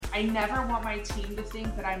I never want my team to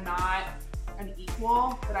think that I'm not an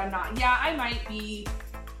equal, that I'm not, yeah, I might be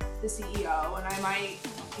the CEO and I might,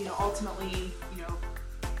 ultimately,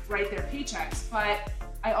 write their paychecks, but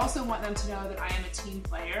I also want them to know that I am a team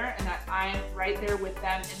player and that I'm right there with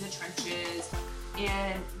them in the trenches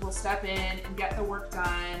and will step in and get the work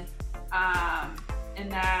done.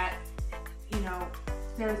 And that,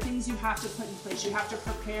 there are things you have to put in place. You have to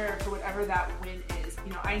prepare for whatever that win is.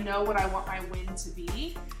 I know what I want my win to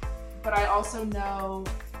be, but I also know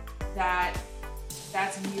that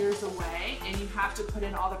that's years away and you have to put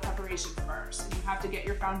in all the preparation first. And you have to get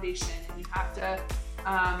your foundation and you have to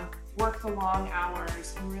work the long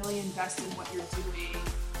hours and really invest in what you're doing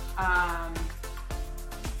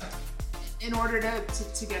in order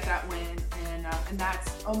to get that win. And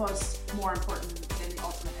that's almost more important than the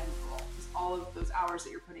ultimate end goal, is all of those hours that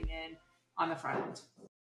you're putting in on the front end.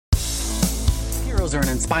 Heroes are an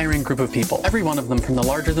inspiring group of people. Every one of them, from the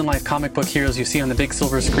larger-than-life comic book heroes you see on the big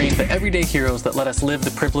silver screen, to everyday heroes that let us live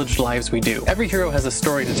the privileged lives we do. Every hero has a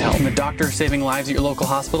story to tell, from the doctor saving lives at your local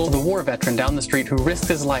hospital, to the war veteran down the street who risked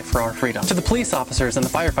his life for our freedom, to the police officers and the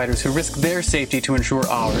firefighters who risk their safety to ensure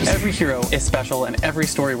ours. Every hero is special and every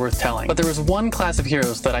story worth telling. But there is one class of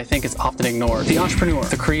heroes that I think is often ignored: the entrepreneur,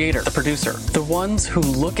 the creator, the producer, the ones who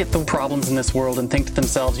look at the problems in this world and think to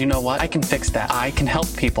themselves, you know what, I can fix that. I can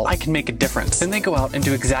help people. I can make a difference. Then they go out and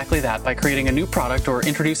do exactly that by creating a new product or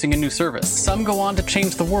introducing a new service. Some go on to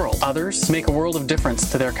change the world. Others make a world of difference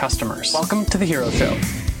to their customers. Welcome to The Hero Show.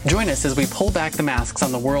 Join us as we pull back the masks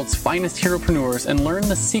on the world's finest heropreneurs and learn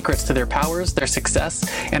the secrets to their powers, their success,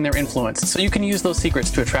 and their influence, so you can use those secrets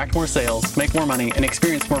to attract more sales, make more money, and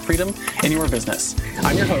experience more freedom in your business.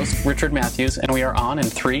 I'm your host, Richard Matthews, and we are on in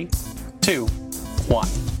 3, 2, 1.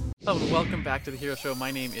 Hello, and welcome back to The Hero Show.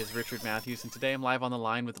 My name is Richard Matthews, and today I'm live on the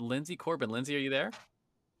line with Lindsey Corbin. Lindsey, are you there?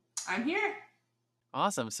 I'm here.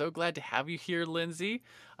 Awesome. So glad to have you here, Lindsey.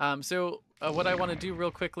 What I want to do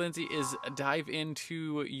real quick, Lindsey, is dive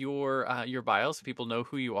into your bio so people know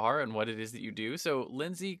who you are and what it is that you do. So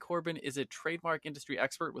Lindsey Corbin is a trademark industry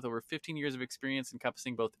expert with over 15 years of experience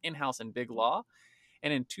encompassing both in-house and big law.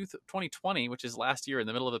 And in 2020, which is last year in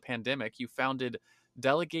the middle of a pandemic, you founded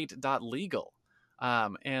Delegate.legal.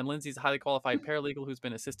 And Lindsey's a highly qualified paralegal who's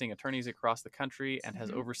been assisting attorneys across the country and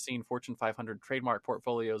has overseen Fortune 500 trademark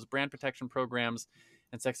portfolios, brand protection programs,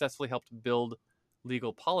 and successfully helped build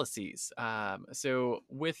legal policies. So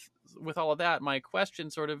with all of that, my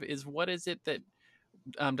question sort of is, what is it that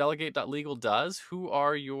Delegate.legal does? Who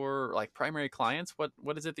are your primary clients?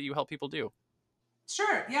 What is it that you help people do?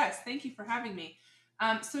 Sure. Yes. Thank you for having me.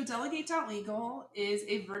 So Delegate.legal is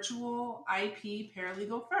a virtual IP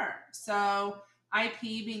paralegal firm. So IP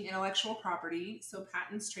being intellectual property, so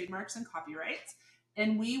patents, trademarks, and copyrights.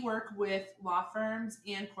 And we work with law firms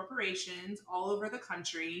and corporations all over the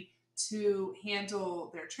country to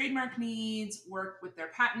handle their trademark needs, work with their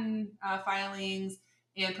patent filings,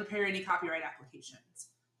 and prepare any copyright applications.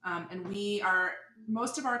 And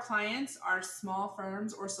most of our clients are small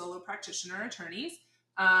firms or solo practitioner attorneys.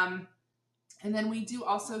 And then we do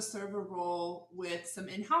also serve a role with some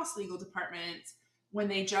in-house legal departments when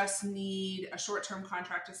they just need a short-term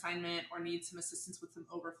contract assignment or need some assistance with some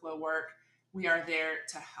overflow work. We are there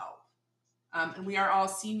to help. And we are all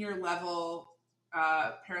senior level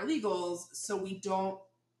paralegals, so we don't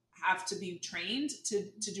have to be trained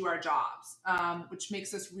to do our jobs, which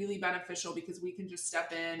makes us really beneficial because we can just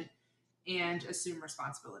step in and assume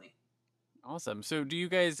responsibility. Awesome. So do you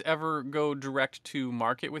guys ever go direct to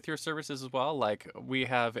market with your services as well? Like, we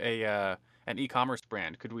have an e-commerce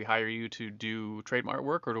brand. Could we hire you to do trademark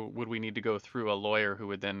work, or would we need to go through a lawyer who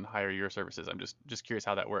would then hire your services? I'm just curious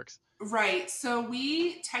how that works. Right. So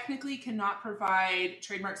we technically cannot provide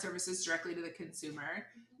trademark services directly to the consumer.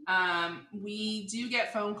 We do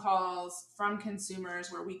get phone calls from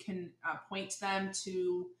consumers where we can point them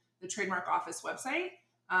to the trademark office website.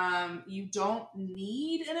 You don't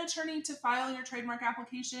need an attorney to file your trademark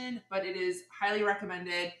application, but it is highly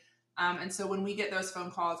recommended. And so when we get those phone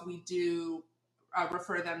calls, we do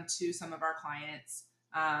refer them to some of our clients.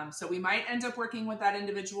 So we might end up working with that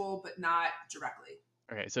individual, but not directly.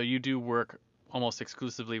 Okay, so you do work almost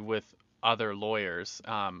exclusively with other lawyers,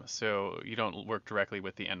 so you don't work directly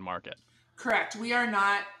with the end market. Correct. We are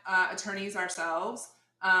not attorneys ourselves.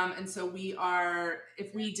 And so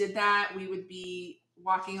if we did that, we would be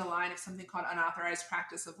walking a line of something called unauthorized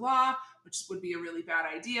practice of law, which would be a really bad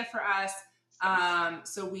idea for us.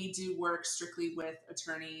 So we do work strictly with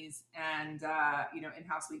attorneys and,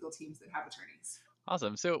 in-house legal teams that have attorneys.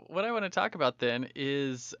 Awesome. So what I want to talk about then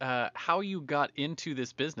is how you got into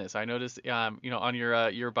this business. I noticed, on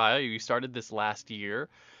your bio, you started this last year.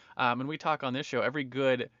 And we talk on this show, every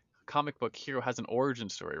good comic book hero has an origin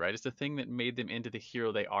story, right? It's the thing that made them into the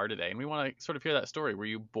hero they are today. And we want to sort of hear that story. Were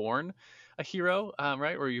you born a hero,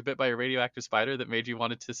 right? Were you bit by a radioactive spider that made you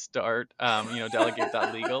wanted to start,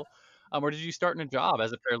 Delegate.legal? Or did you start in a job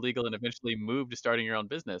as a paralegal and eventually move to starting your own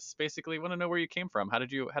business? Basically, want to know where you came from. How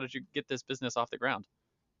did you get this business off the ground?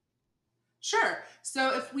 Sure.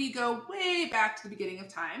 So if we go way back to the beginning of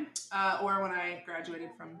time, or when I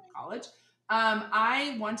graduated from college,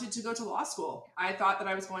 I wanted to go to law school. I thought that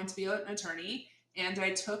I was going to be an attorney, and I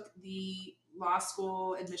took the law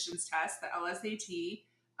school admissions test, the LSAT,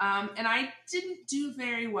 and I didn't do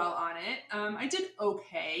very well on it. I did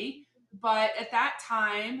okay, but at that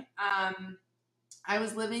time, I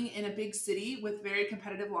was living in a big city with very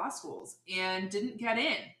competitive law schools and didn't get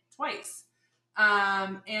in twice.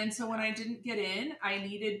 And so when I didn't get in, I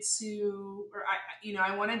needed to,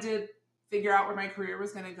 I wanted to figure out where my career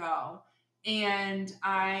was going to go. And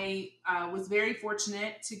I was very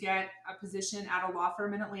fortunate to get a position at a law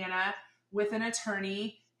firm in Atlanta with an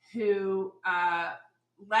attorney who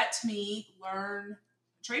let me learn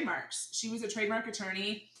trademarks. She was a trademark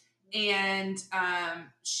attorney, and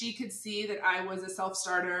she could see that I was a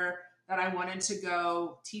self-starter, that I wanted to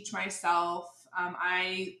go teach myself.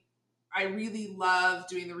 I really love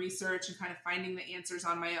doing the research and kind of finding the answers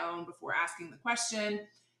on my own before asking the question.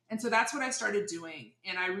 And so that's what I started doing.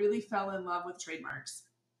 And I really fell in love with trademarks.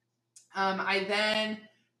 I then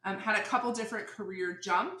had a couple different career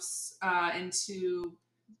jumps into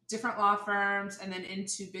different law firms and then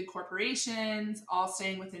into big corporations, all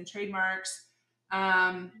staying within trademarks.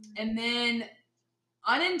 And then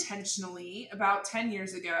unintentionally, about 10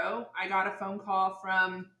 years ago, I got a phone call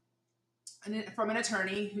from an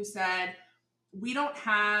attorney who said, we don't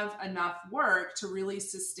have enough work to really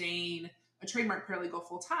sustain a trademark paralegal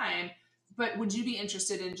full time, but would you be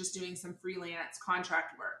interested in just doing some freelance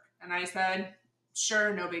contract work? And I said,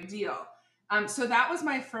 sure, no big deal. So that was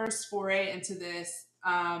my first foray into this,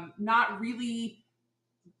 not really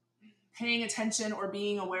paying attention or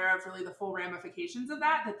being aware of really the full ramifications of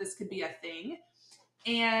that this could be a thing.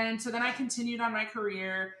 And so then I continued on my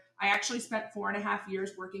career. I actually spent 4.5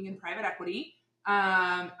 years working in private equity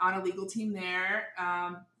on a legal team there,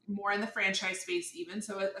 more in the franchise space even,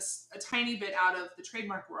 so a tiny bit out of the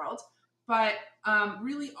trademark world, but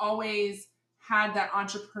really always had that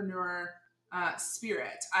entrepreneur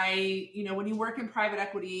spirit. When you work in private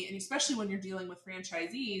equity, and especially when you're dealing with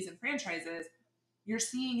franchisees and franchises, you're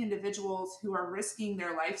seeing individuals who are risking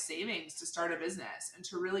their life savings to start a business and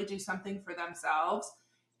to really do something for themselves.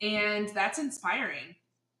 And that's inspiring.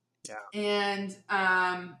 Yeah. And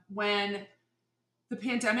when the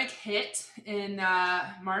pandemic hit in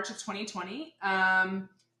March of 2020,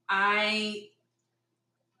 I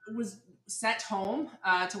was sent home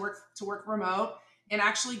to work remote, and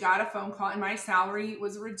actually got a phone call, and my salary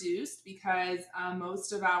was reduced because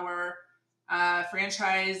most of our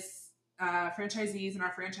franchisees and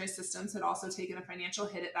our franchise systems had also taken a financial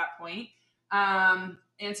hit at that point.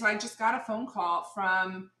 And so I just got a phone call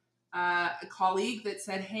from a colleague that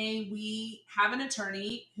said, hey, we have an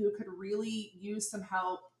attorney who could really use some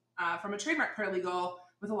help from a trademark paralegal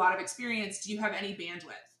with a lot of experience. Do you have any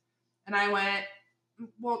bandwidth? And I went,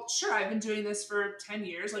 well, sure. I've been doing this for 10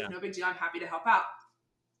 years. No big deal. I'm happy to help out.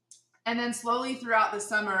 And then slowly throughout the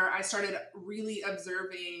summer, I started really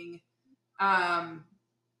observing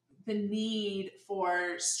the need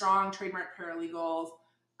for strong trademark paralegals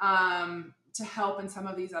to help in some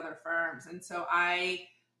of these other firms. And so I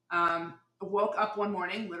woke up one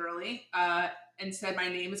morning, literally, and said, my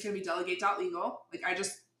name is going to be Delegate.legal. I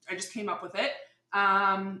just came up with it.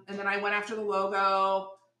 And then I went after the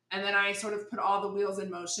logo, and then I sort of put all the wheels in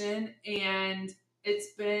motion, and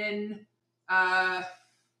it's been an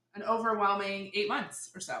overwhelming 8 months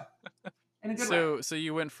or so in a good way. So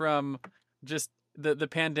you went from just the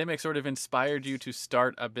pandemic sort of inspired you to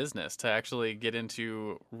start a business, to actually get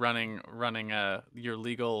into running your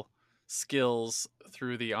legal skills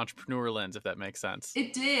through the entrepreneur lens, if that makes sense.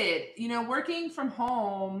 It did. Working from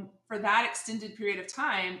home for that extended period of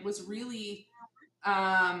time was really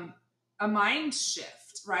a mind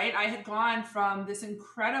shift, right? I had gone from this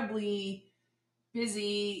incredibly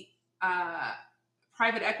busy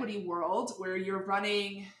private equity world where you're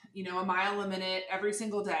running, a mile a minute every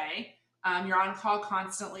single day. You're on call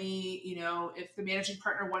constantly. If the managing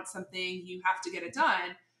partner wants something, you have to get it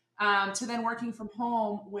done. To then working from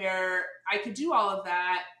home where I could do all of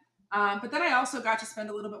that. But then I also got to spend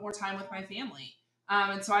a little bit more time with my family.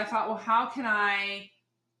 And so I thought, well, how can I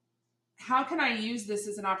use this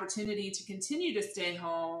as an opportunity to continue to stay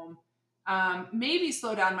home, maybe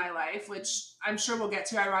slow down my life, which I'm sure we'll get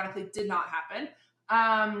to, ironically, did not happen.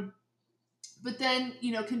 but then,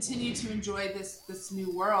 continue to enjoy this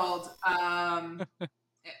new world,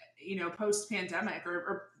 post pandemic,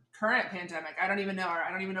 or current pandemic. I don't even know. Or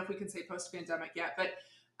I don't even know if we can say post pandemic yet. But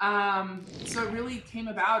so it really came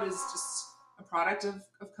about as just a product of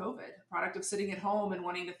COVID, a product of sitting at home and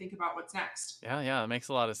wanting to think about what's next. Yeah, that makes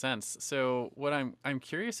a lot of sense. So what I'm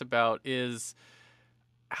curious about is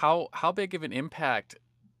how big of an impact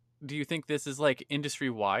do you think this is like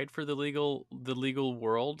industry wide for the legal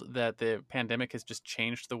world, that the pandemic has just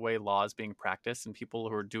changed the way law is being practiced, and people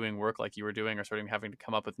who are doing work like you were doing are sort of having to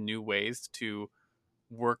come up with new ways to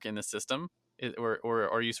work in the system? Or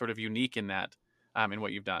are you sort of unique in that, in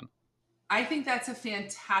what you've done? I think that's a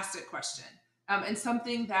fantastic question, and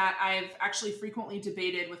something that I've actually frequently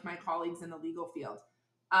debated with my colleagues in the legal field.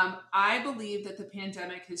 I believe that the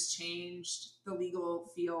pandemic has changed the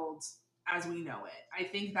legal field as we know it. I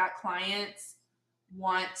think that clients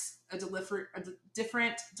want a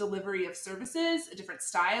different delivery of services, a different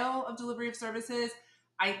style of delivery of services.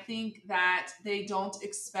 I think that they don't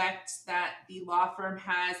expect that the law firm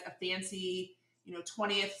has a fancy,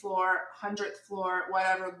 20th floor, 100th floor,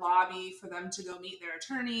 whatever lobby for them to go meet their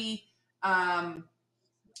attorney.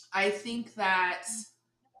 I think that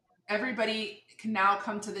everybody can now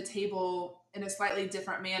come to the table in a slightly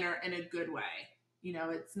different manner in a good way.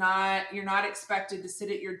 It's not, you're not expected to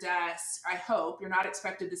sit at your desk. I hope you're not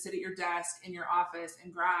expected to sit at your desk in your office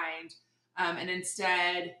and grind. And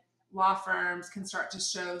instead, law firms can start to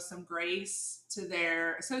show some grace to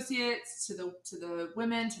their associates, to the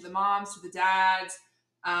women, to the moms, to the dads,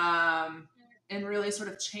 and really sort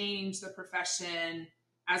of change the profession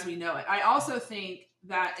as we know it. I also think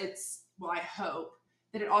that I hope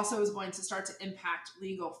that it also is going to start to impact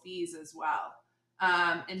legal fees as well.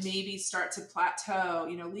 And maybe start to plateau.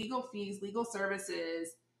 Legal fees, legal services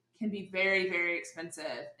can be very, very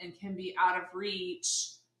expensive and can be out of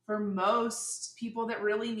reach for most people that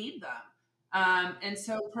really need them. And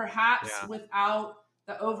so perhaps Yeah. without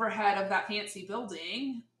the overhead of that fancy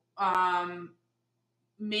building,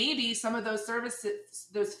 maybe some of those services,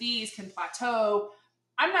 those fees can plateau.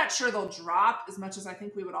 I'm not sure they'll drop as much as I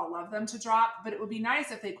think we would all love them to drop, but it would be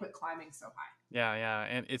nice if they quit climbing so high. Yeah,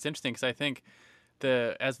 and it's interesting because I think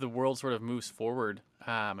as the world sort of moves forward,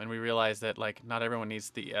 and we realize that like not everyone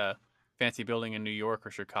needs the fancy building in New York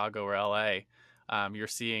or Chicago or LA. You're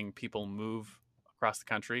seeing people move across the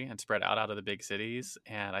country and spread out of the big cities,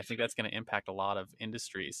 and I think that's going to impact a lot of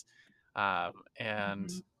industries.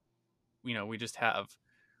 And Mm-hmm.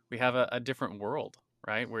 we have a different world,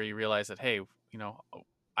 right? Where you realize that, hey,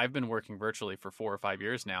 I've been working virtually for 4 or 5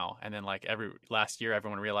 years now, and then like every last year,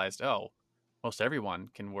 everyone realized, oh, most everyone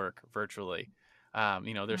can work virtually.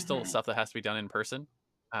 There's still Mm-hmm. stuff that has to be done in person.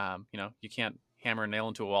 You can't hammer a nail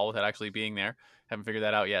into a wall without actually being there. Haven't figured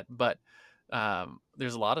that out yet, but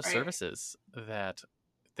there's a lot of Right. services that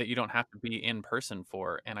you don't have to be in person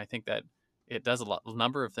for, and I think that it does a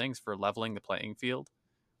number of things for leveling the playing field,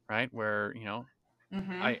 right? Where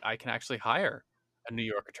Mm-hmm. I can actually hire a New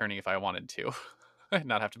York attorney if I wanted to, and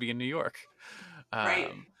not have to be in New York. Right.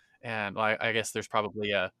 Um, and I guess there's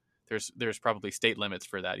probably state limits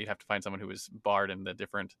for that. You'd have to find someone who is barred in the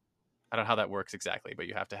different. I don't know how that works exactly, but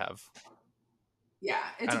you have to have. Yeah.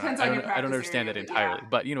 It I don't know. depends I on don't. your I don't practice understand area, that but yeah. entirely,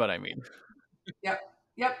 but you know what I mean. Yep.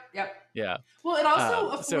 Yep. Yep. Yeah. Well, it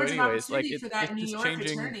also So, affords an anyways, like opportunity for it's that New just York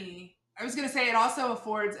changing. attorney. I was going to say it also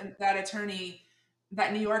affords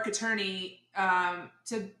that New York attorney,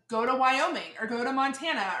 to go to Wyoming or go to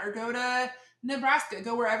Montana or go to Nebraska,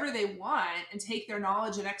 go wherever they want and take their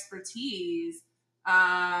knowledge and expertise,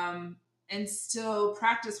 and still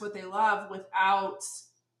practice what they love without,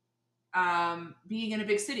 being in a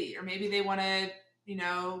big city. Or maybe they want to,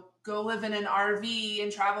 go live in an RV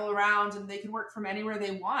and travel around and they can work from anywhere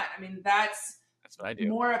they want. I mean, that's That's what I do.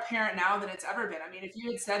 more apparent now than it's ever been. I mean, if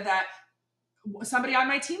you had said that, somebody on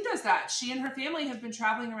my team does that. She and her family have been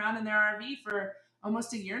traveling around in their RV for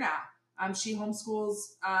almost a year now. She homeschools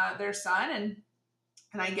their son,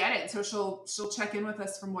 and I get it. So she'll check in with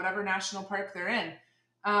us from whatever national park they're in.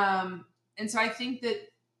 And so I think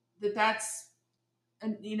that's,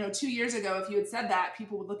 and 2 years ago, if you had said that,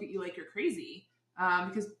 people would look at you like you're crazy.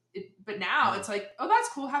 But now Yeah. it's like, oh, that's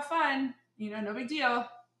cool, have fun, no big deal.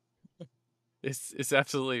 It's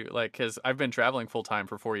absolutely like, because I've been traveling full time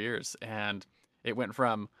for 4 years, and it went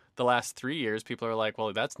from the last 3 years, people are like,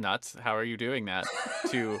 well, that's nuts. How are you doing that?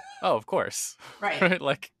 To, oh, of course, Right, right?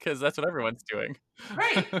 Like, because that's what everyone's doing.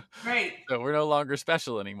 right, right. So we're no longer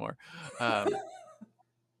special anymore, um,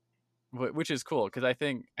 which is cool because I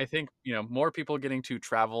think more people getting to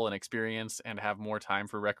travel and experience and have more time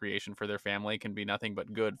for recreation for their family can be nothing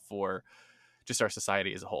but good for just our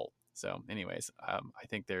society as a whole. So anyways, I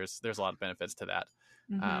think there's a lot of benefits to that.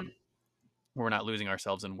 Mm-hmm. We're not losing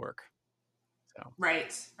ourselves in work. So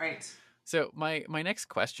Right. so my next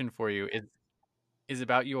question for you is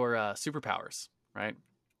about your superpowers, right?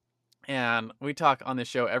 And we talk on this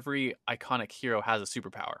show, every iconic hero has a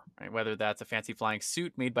superpower, right? Whether that's a fancy flying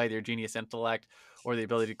suit made by their genius intellect, or the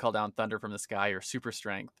ability to call down thunder from the sky, or super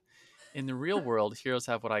strength. In the real world, heroes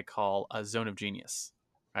have what I call a zone of genius,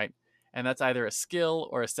 right? And that's either a skill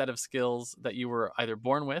or a set of skills that you were either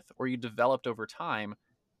born with or you developed over time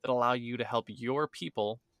that allow you to help your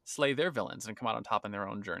people slay their villains and come out on top in their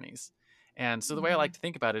own journeys. And so the way I Mm-hmm. like to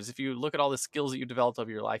think about it is if you look at all the skills that you developed over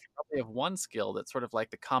your life, you probably have one skill that's sort of like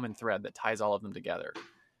the common thread that ties all of them together.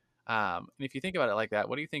 And if you think about it like that,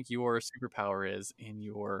 what do you think your superpower is in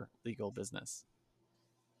your legal business?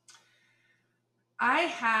 I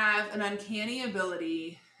have an uncanny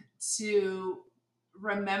ability to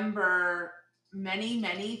remember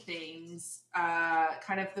many things,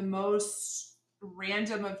 kind of the most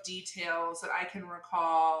random of details that I can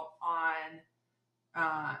recall on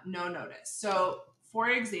no notice. So, for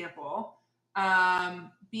example,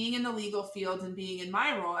 being in the legal field and being in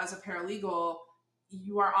my role as a paralegal,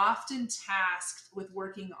 you are often tasked with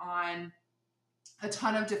working on a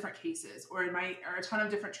ton of different cases or a ton of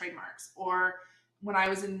different trademarks, or when I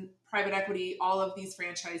was in private equity, all of these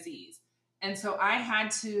franchisees. And so I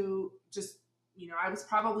had to just, I was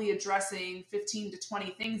probably addressing 15 to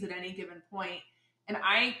 20 things at any given point. And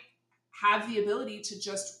I have the ability to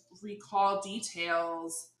just recall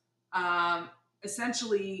details,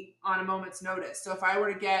 essentially on a moment's notice. So if I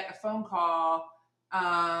were to get a phone call,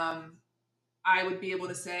 I would be able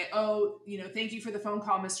to say, oh, thank you for the phone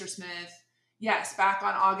call, Mr. Smith. Yes, back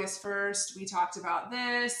on August 1st, we talked about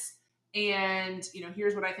this. And,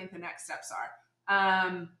 here's what I think the next steps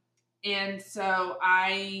are. And so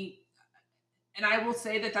I will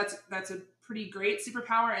say that that's a pretty great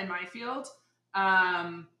superpower in my field.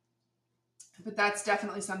 But that's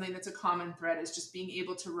definitely something that's a common thread, is just being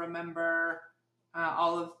able to remember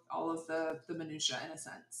all of the minutia in a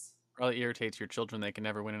sense. Probably irritates your children. They can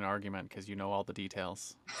never win an argument because you know all the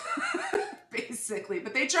details. Basically,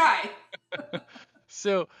 but they try.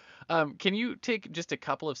 So, can you take just a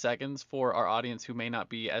couple of seconds for our audience who may not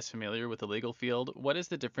be as familiar with the legal field? What is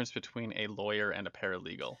the difference between a lawyer and a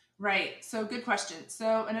paralegal? Right. So, good question.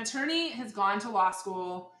 So, an attorney has gone to law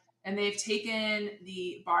school and they've taken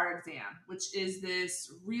the bar exam, which is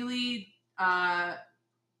this really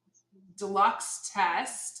deluxe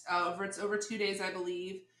test. It's over 2 days, I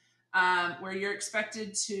believe, where you're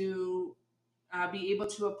expected to be able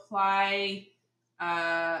to apply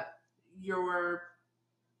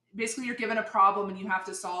basically you're given a problem and you have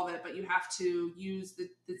to solve it, but you have to use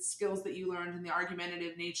the skills that you learned in the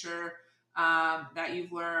argumentative nature that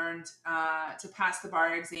you've learned to pass the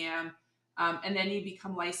bar exam. And then you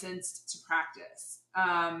become licensed to practice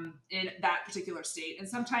in that particular state. And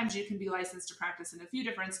sometimes you can be licensed to practice in a few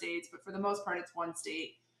different states, but for the most part, it's one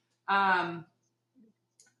state. And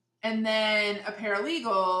then a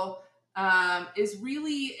paralegal is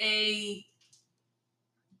really a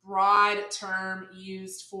broad term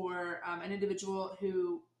used for an individual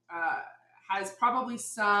who has probably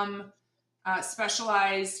some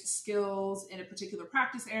specialized skills in a particular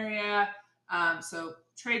practice area. So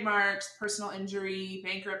trademarks, personal injury,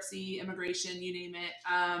 bankruptcy, immigration, you name it.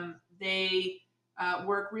 They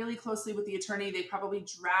work really closely with the attorney. They probably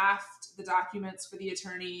draft the documents for the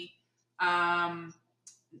attorney.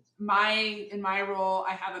 In my role,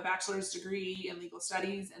 I have a bachelor's degree in legal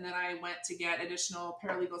studies, and then I went to get additional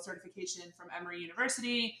paralegal certification from Emory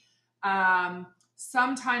University.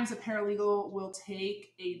 Sometimes a paralegal will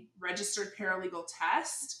take a registered paralegal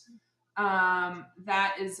test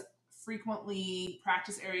that is frequently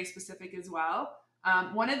practice area specific as well.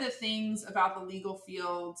 One of the things about the legal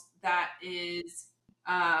field that is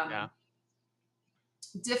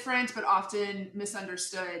different but often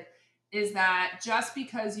misunderstood is that just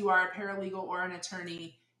because you are a paralegal or an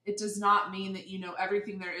attorney, it does not mean that you know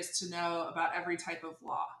everything there is to know about every type of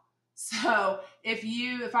law. So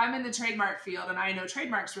if I'm in the trademark field and I know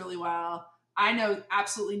trademarks really well, I know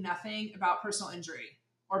absolutely nothing about personal injury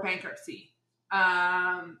or bankruptcy.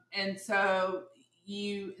 And so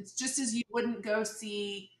it's just as you wouldn't go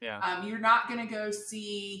see, you're not going to go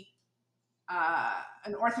see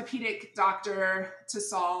an orthopedic doctor to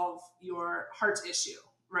solve your heart issue,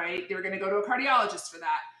 right? They're going to go to a cardiologist for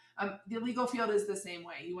that. The legal field is the same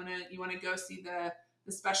way. You want to go see the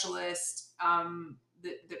specialist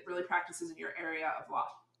that really practices in your area of law.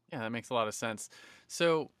 Yeah, that makes a lot of sense.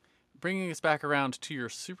 So, bringing us back around to your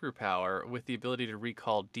superpower with the ability to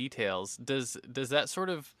recall details, does that sort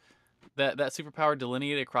of that superpower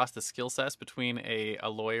delineated across the skill sets between a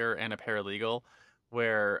lawyer and a paralegal,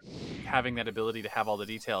 where having that ability to have all the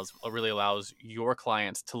details really allows your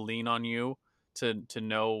clients to lean on you to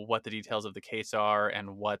know what the details of the case are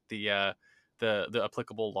and what the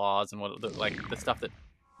applicable laws and what the stuff that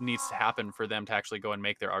needs to happen for them to actually go and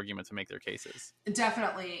make their arguments and make their cases.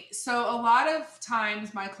 Definitely. So a lot of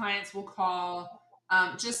times my clients will call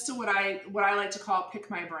just to what I like to call pick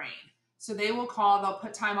my brain. So they will call, they'll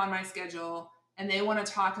put time on my schedule, and they want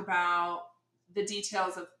to talk about the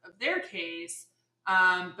details of their case.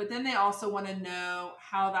 But then they also want to know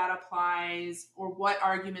how that applies or what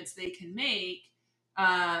arguments they can make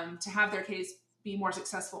to have their case be more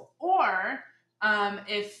successful. Or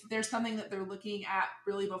if there's something that they're looking at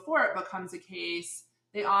really before it becomes a case,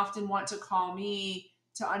 they often want to call me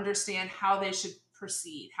to understand how they should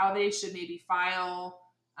proceed, how they should maybe file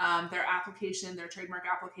their application, their trademark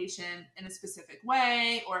application in a specific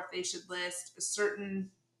way, or if they should list a certain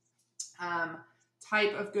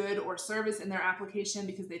type of good or service in their application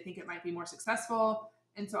because they think it might be more successful.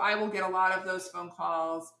 And so I will get a lot of those phone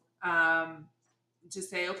calls to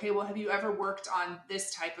say, okay, well, have you ever worked on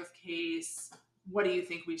this type of case? What do you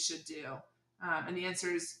think we should do? And the answer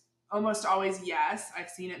is almost always yes. I've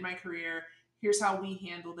seen it in my career. Here's how we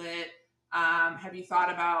handled it. Have you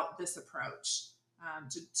thought about this approach?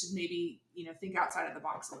 To maybe, think outside of the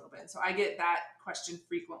box a little bit. So I get that question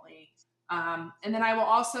frequently. And then I will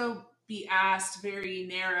also be asked very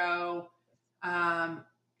narrow, have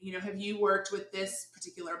you worked with this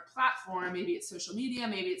particular platform? Maybe it's social media,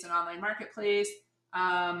 maybe it's an online marketplace.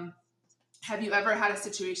 Have you ever had a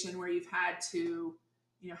situation where you've had to,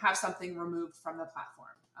 have something removed from the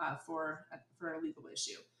platform for a legal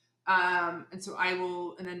issue? And so I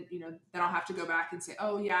will, and then, then I'll have to go back and say,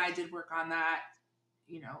 oh yeah, I did work on that,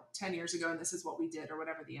 10 years ago, and this is what we did, or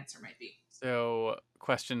whatever the answer might be. So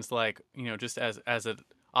questions like, just as a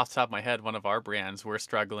off the top of my head, one of our brands, we're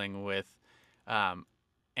struggling with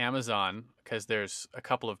Amazon because there's a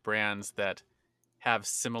couple of brands that have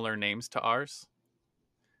similar names to ours.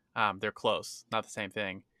 They're close, not the same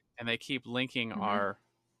thing. And they keep linking our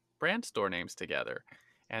brand store names together.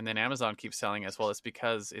 And then Amazon keeps telling us, well, it's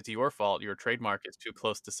because it's your fault. Your trademark is too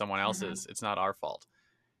close to someone else's. It's not our fault.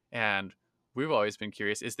 And we've always been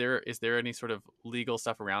curious, is there any sort of legal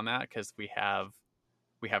stuff around that? Because we have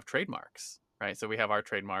trademarks, right? So we have our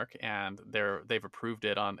trademark, and they've approved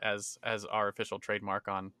it on as our official trademark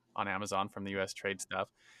on Amazon from the US trade stuff.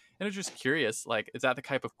 And I'm just curious, like, is that the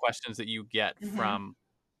type of questions that you get from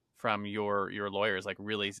your lawyers, like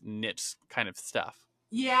really niche kind of stuff?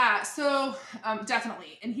 Yeah, so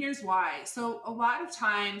definitely. And here's why. So a lot of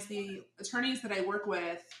times the attorneys that I work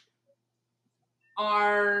with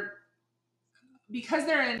are, because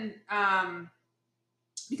they're in,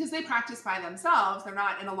 because they practice by themselves, they're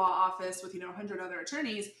not in a law office with, 100 other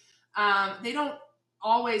attorneys. They don't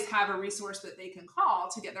always have a resource that they can call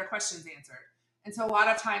to get their questions answered. And so a lot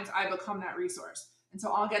of times I become that resource. And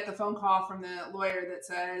so I'll get the phone call from the lawyer that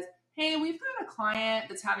says, hey, we've got a client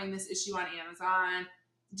that's having this issue on Amazon.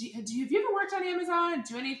 Have you ever worked on Amazon?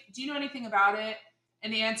 Do you know anything about it?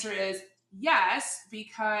 And the answer is yes,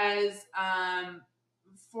 because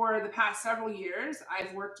for the past several years,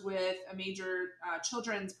 I've worked with a major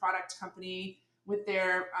children's product company with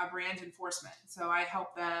their brand enforcement. So I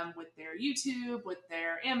help them with their YouTube, with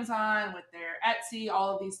their Amazon, with their Etsy,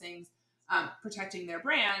 all of these things, protecting their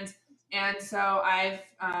brands. And so I've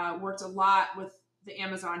worked a lot with the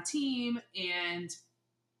Amazon team and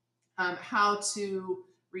how to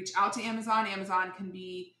reach out to Amazon. Amazon can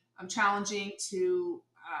be challenging to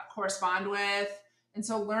correspond with. And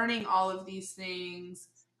so learning all of these things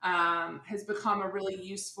has become a really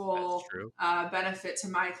useful benefit to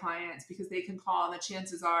my clients, because they can call and the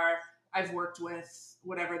chances are I've worked with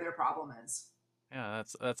whatever their problem is. Yeah,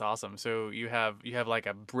 that's awesome. So you have like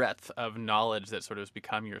a breadth of knowledge that sort of has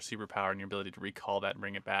become your superpower and your ability to recall that and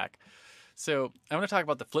bring it back. So I want to talk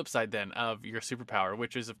about the flip side then of your superpower,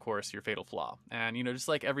 which is, of course, your fatal flaw. And, just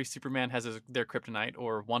like every Superman has their kryptonite,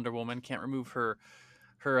 or Wonder Woman can't remove her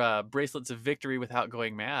bracelets of victory without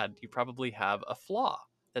going mad, you probably have a flaw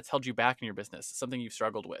that's held you back in your business, something you've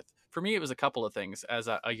struggled with. For me, it was a couple of things as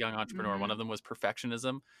a young entrepreneur. One of them was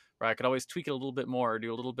perfectionism, where I could always tweak it a little bit more, or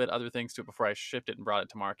do a little bit other things to it before I shipped it and brought it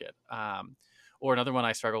to market. Or another one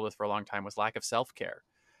I struggled with for a long time was lack of self-care.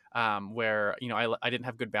 Where I didn't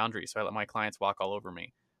have good boundaries, so I let my clients walk all over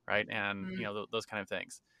me, right? And those kind of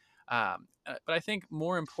things. But I think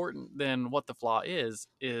more important than what the flaw is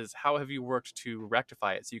how have you worked to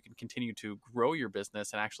rectify it so you can continue to grow your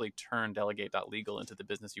business and actually turn Delegate.legal into the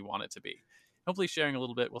business you want it to be. Hopefully sharing a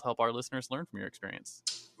little bit will help our listeners learn from your experience.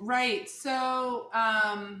 Right. So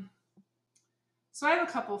So I have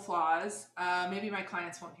a couple flaws. Maybe my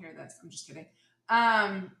clients won't hear this. I'm just kidding.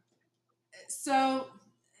 Um, so,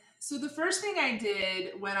 so the first thing I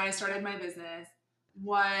did when I started my business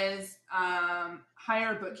was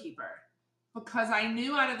hire a bookkeeper because I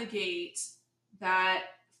knew out of the gate that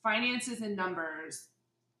finances and numbers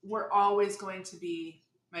were always going to be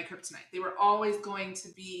my kryptonite. They were always going to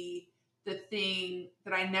be the thing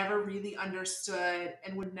that I never really understood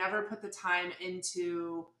and would never put the time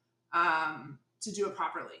into to do it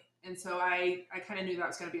properly. And so I kind of knew that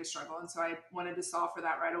was going to be a struggle. And so I wanted to solve for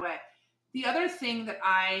that right away. The other thing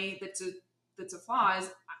that's a flaw is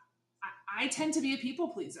I tend to be a people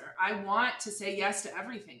pleaser. I want to say yes to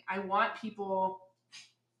everything. I want people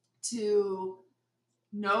to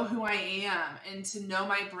know who I am and to know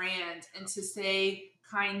my brand and to say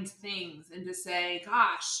kind things and to say,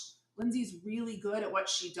 gosh, Lindsey's really good at what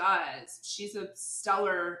she does. She's a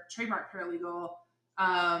stellar trademark paralegal.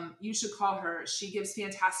 You should call her. She gives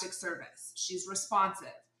fantastic service. She's responsive.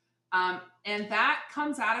 And that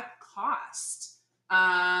comes at a cost.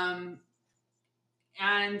 And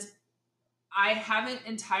I haven't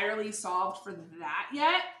entirely solved for that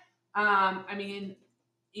yet. I mean,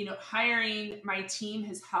 hiring my team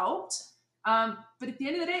has helped. But at the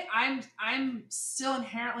end of the day, I'm still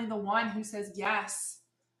inherently the one who says yes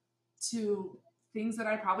to things that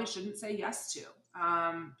I probably shouldn't say yes to.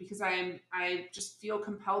 Because I just feel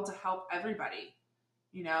compelled to help everybody.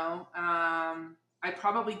 I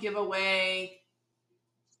probably give away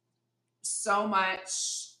so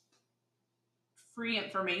much free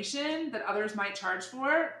information that others might charge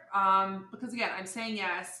for. Because again, I'm saying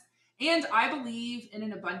yes. And I believe in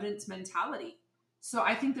an abundance mentality. So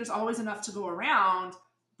I think there's always enough to go around,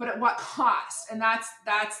 but at what cost? And that's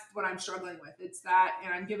what I'm struggling with. It's that,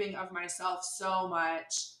 and I'm giving of myself so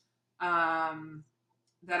much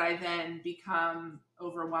that I then become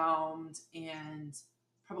overwhelmed and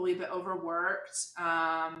probably a bit overworked.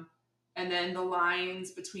 And then the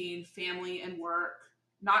lines between family and work,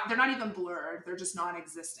 they're not even blurred. They're just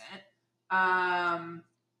non-existent. And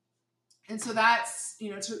so that's,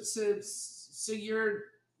 so you're,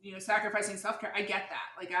 sacrificing self-care. I get that.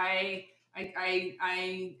 Like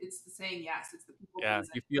it's the saying yes. It's the people. Yeah.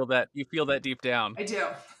 You feel that deep down. I do.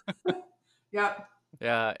 Yep.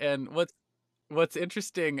 Yeah. And what's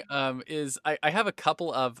interesting is I have a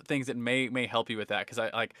couple of things that may help you with that. Cause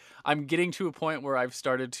I'm getting to a point where I've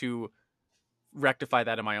started to rectify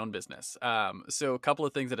that in my own business. So a couple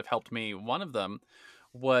of things that have helped me. One of them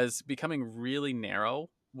was becoming really narrow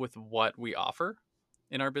with what we offer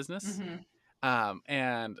in our business.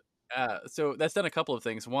 Mm-hmm. So that's done a couple of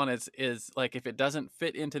things. One is like, if it doesn't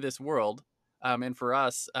fit into this world, and for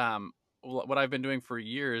us, what I've been doing for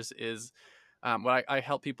years is what I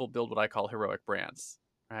help people build what I call heroic brands,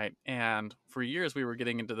 right? And for years, we were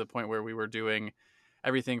getting into the point where we were doing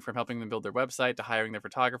everything from helping them build their website to hiring their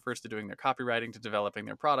photographers to doing their copywriting to developing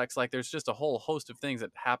their products. Like, there's just a whole host of things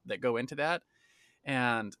that go into that.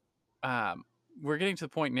 And we're getting to the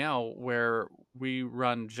point now where we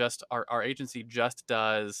run just our agency just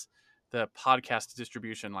does the podcast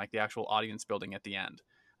distribution, like the actual audience building at the end.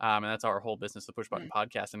 And that's our whole business, the Push Button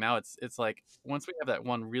Podcast. And now it's like, once we have that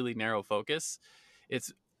one really narrow focus,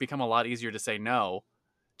 it's become a lot easier to say no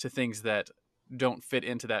to things that don't fit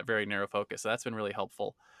into that very narrow focus. So that's been really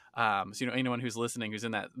helpful. So, anyone who's listening, who's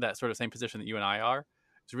in that sort of same position that you and I are,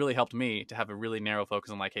 it's really helped me to have a really narrow focus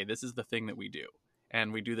on like, hey, this is the thing that we do.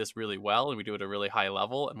 And we do this really well, and we do it at a really high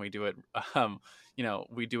level, and we do it,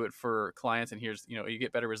 we do it for clients, and here's, you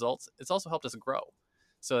get better results. It's also helped us grow.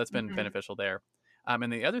 So that's been beneficial there.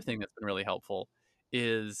 And the other thing that's been really helpful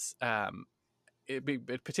is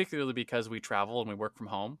particularly because we travel and we work from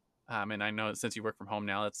home. And I know since you work from home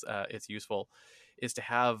now, it's useful, is to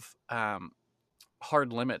have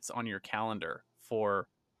hard limits on your calendar for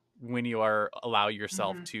when you allow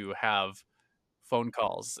yourself to have phone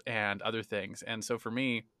calls and other things. And so for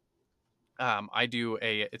me, I do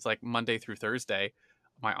it's like Monday through Thursday,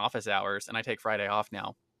 my office hours, and I take Friday off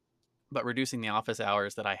now, but reducing the office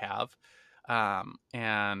hours that I have.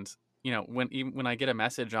 And when I get a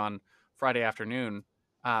message on Friday afternoon,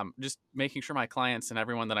 just making sure my clients and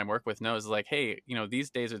everyone that I work with knows, like, hey, these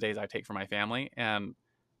days are days I take for my family, and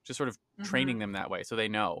just sort of training them that way so they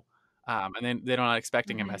know. And then they're not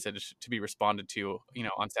expecting a message to be responded to,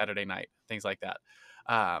 on Saturday night, things like that.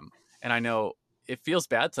 And I know it feels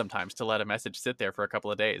bad sometimes to let a message sit there for a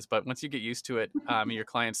couple of days, but once you get used to it, your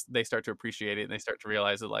clients, they start to appreciate it, and they start to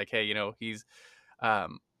realize that, like, hey, he's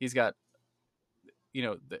got, I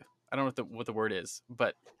don't know what the word is,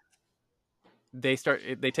 but they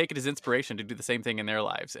take it as inspiration to do the same thing in their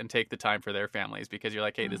lives and take the time for their families, because you're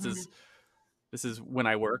like, hey, this is when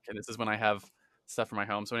I work, and this is when I have stuff for my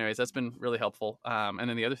home. So anyways, that's been really helpful. And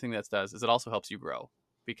then the other thing that does is it also helps you grow,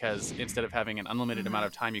 because instead of having an unlimited amount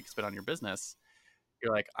of time you can spend on your business,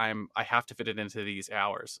 you're like, I have to fit it into these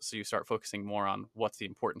hours. So you start focusing more on what's the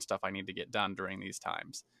important stuff I need to get done during these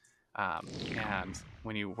times. And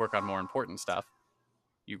when you work on more important stuff,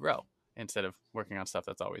 you grow instead of working on stuff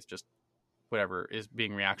that's always just whatever is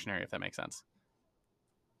being reactionary, if that makes sense.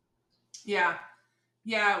 Yeah.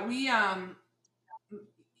 Yeah.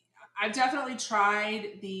 I've definitely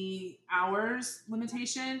tried the hours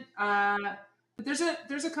limitation. But there's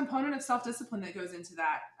a component of self-discipline that goes into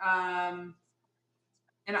that.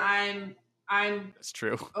 And I'm It's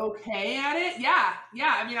true. okay at it. Yeah.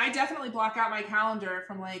 Yeah. I mean, I definitely block out my calendar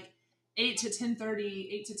from like 8 to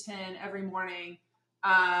 10:30, 8 to 10 every morning,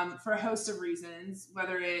 for a host of reasons,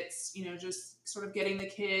 whether it's, just sort of getting the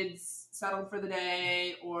kids settled for the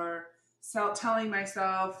day, or telling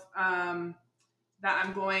myself, that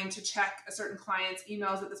I'm going to check a certain client's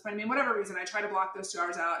emails at this point. I mean, whatever reason, I try to block those 2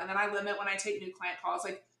 hours out, and then I limit when I take new client calls.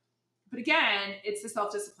 Like, but again, it's the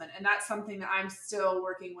self-discipline, and that's something that I'm still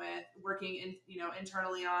working in,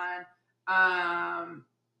 internally on,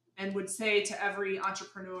 and would say to every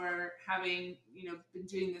entrepreneur, having, been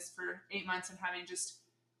doing this for 8 months and having just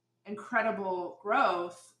incredible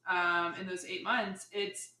growth, in those 8 months,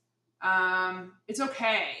 it's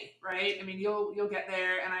okay, right? I mean, you'll get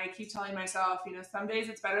there, and I keep telling myself, some days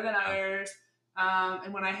it's better than others,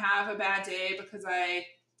 and when I have a bad day because I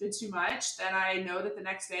did too much, then I know that the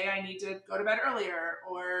next day I need to go to bed earlier,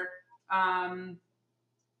 or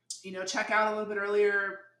check out a little bit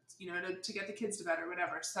earlier, to get the kids to bed or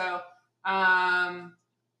whatever. So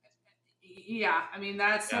yeah, I mean,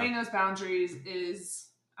 that setting those boundaries is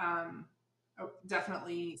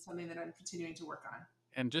definitely something that I'm continuing to work on.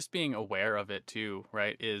 And just being aware of it too,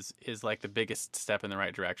 right, is like the biggest step in the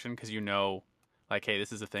right direction, because like, hey,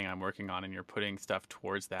 this is a thing I'm working on, and you're putting stuff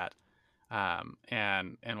towards that,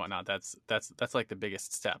 and whatnot. That's like the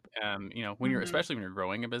biggest step. And when you're, especially when you're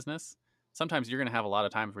growing a business, sometimes you're going to have a lot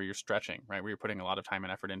of times where you're stretching, right, where you're putting a lot of time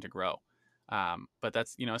and effort in to grow. But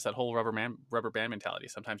that's, it's that whole rubber band mentality.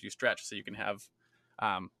 Sometimes you stretch so you can have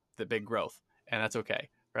the big growth, and that's okay,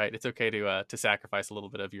 right? It's okay to sacrifice a little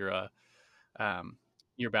bit of your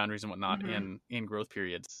boundaries and whatnot in growth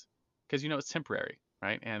periods, because it's temporary,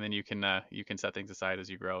 right? And then you can set things aside as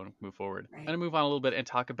you grow and move forward. Right. I'm going to move on a little bit and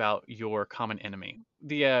talk about your common enemy.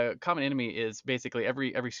 The common enemy is basically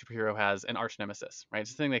every superhero has an arch nemesis, right?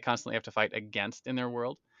 It's the thing they constantly have to fight against in their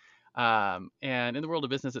world. And in the world of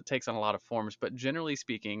business, it takes on a lot of forms, but generally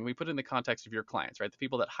speaking, we put it in the context of your clients, right? The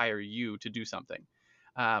people that hire you to do something.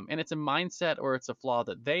 And it's a mindset, or it's a flaw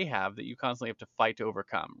that they have that you constantly have to fight to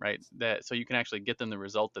overcome, right? That so you can actually get them the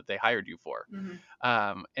result that they hired you for.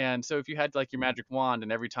 And so if you had like your magic wand,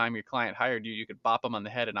 and every time your client hired you, you could bop them on the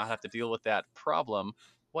head and not have to deal with that problem,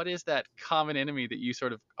 what is that common enemy that you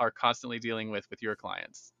sort of are constantly dealing with your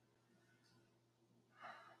clients?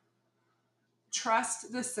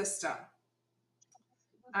 Trust the system.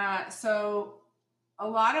 So a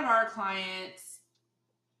lot of our clients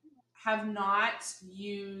have not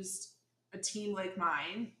used a team like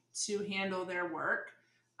mine to handle their work.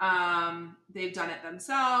 They've done it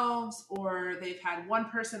themselves, or they've had one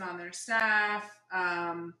person on their staff,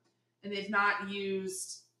 and they've not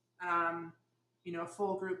used, a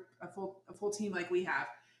full group, a full team like we have.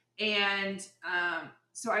 And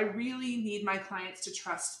so I really need my clients to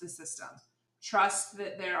trust the system. Trust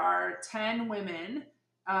that there are 10 women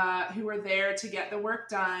who are there to get the work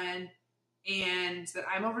done, and that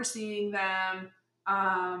I'm overseeing them,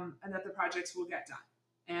 and that the projects will get done.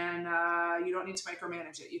 And you don't need to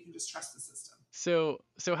micromanage it. You can just trust the system. So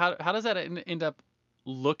how does that end up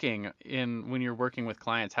looking in when you're working with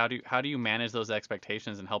clients? How do you manage those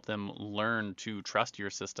expectations and help them learn to trust your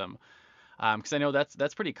system? Because I know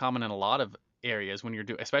that's pretty common in a lot of areas when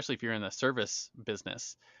especially if you're in the service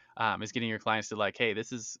business, is getting your clients to like, hey,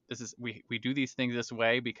 this is we do these things this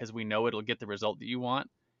way because we know it'll get the result that you want.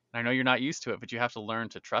 And I know you're not used to it, but you have to learn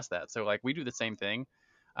to trust that. So like we do the same thing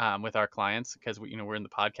with our clients, because we're in the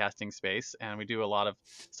podcasting space, and we do a lot of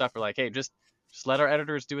stuff. We're like, hey, just let our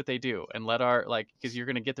editors do what they do, and let our because you're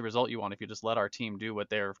going to get the result you want if you just let our team do what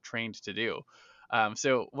they're trained to do.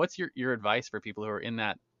 So what's your advice for people who are in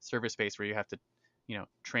that service space where you have to,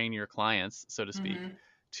 train your clients, so to speak,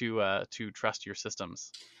 to trust your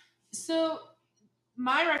systems? So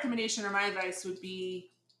my recommendation or my advice would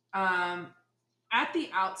be, at the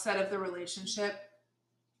outset of the relationship,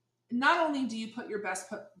 not only do you put your best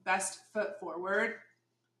foot forward,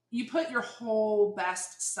 you put your whole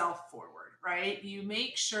best self forward, right? You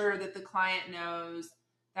make sure that the client knows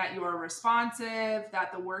that you're responsive,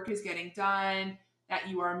 that the work is getting done, that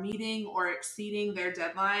you are meeting or exceeding their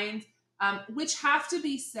deadlines, which have to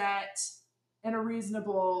be set in a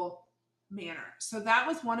reasonable manner. So that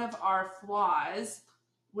was one of our flaws,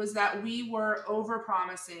 was that we were over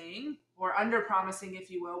promising or under promising, if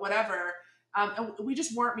you will, whatever. And we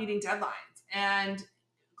just weren't meeting deadlines. And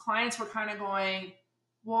clients were kind of going,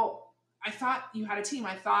 well, I thought you had a team.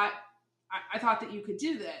 I thought that you could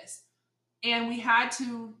do this. And we had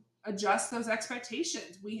to adjust those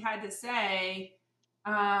expectations. We had to say,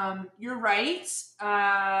 you're right.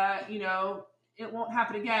 It won't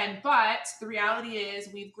happen again. But the reality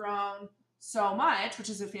is we've grown so much, which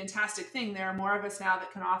is a fantastic thing. There are more of us now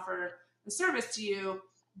that can offer the service to you,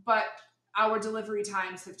 but our delivery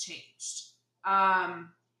times have changed.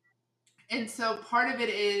 And so part of it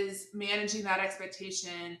is managing that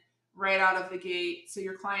expectation right out of the gate, so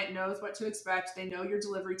your client knows what to expect. They know your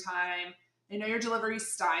delivery time. They know your delivery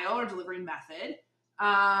style or delivery method.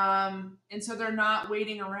 And so they're not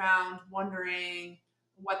waiting around wondering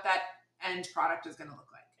what that end product is going to look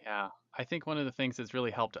like. Yeah, I think one of the things that's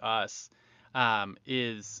really helped us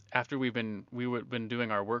is after we've been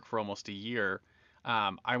doing our work for almost a year.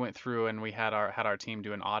 I went through and we had our team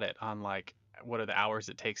do an audit on like what are the hours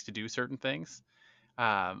it takes to do certain things.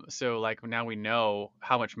 So like now we know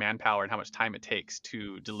how much manpower and how much time it takes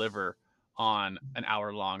to deliver on an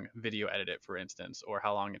hour long video edit, for instance, or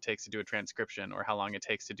how long it takes to do a transcription, or how long it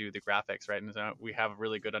takes to do the graphics, right? And so we have a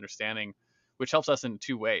really good understanding, which helps us in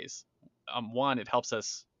two ways. One, it helps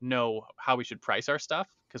us know how we should price our stuff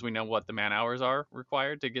because we know what the man hours are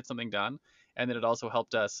required to get something done. And then it also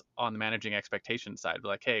helped us on the managing expectation side.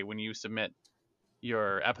 Like, hey, when you submit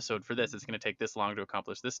your episode for this, it's going to take this long to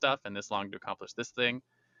accomplish this stuff and this long to accomplish this thing.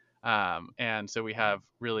 And so we have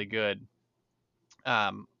really good,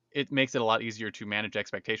 it makes it a lot easier to manage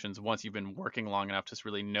expectations once you've been working long enough to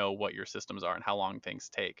really know what your systems are and how long things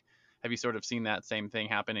take. Have you sort of seen that same thing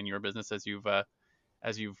happen in your business as you've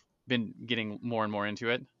been getting more and more into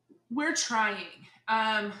it? We're trying.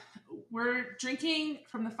 We're drinking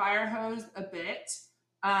from the fire hose a bit.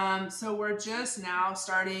 So we're just now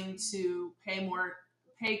starting to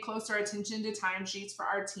pay closer attention to timesheets for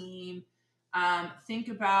our team. Think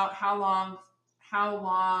about how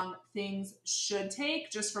long things should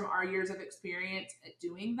take just from our years of experience at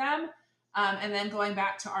doing them. And then going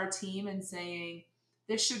back to our team and saying,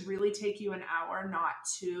 this should really take you an hour, not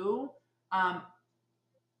two.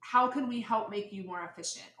 How can we help make you more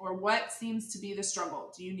efficient? Or what seems to be the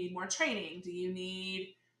struggle? Do you need more training? Do you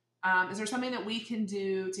need, is there something that we can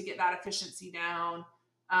do to get that efficiency down?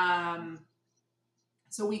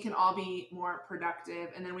 So we can all be more productive,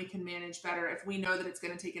 and then we can manage better. If we know that it's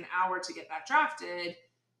going to take an hour to get that drafted,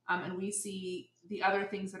 and we see the other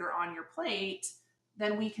things that are on your plate,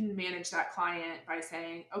 then we can manage that client by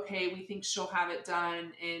saying, okay, we think she'll have it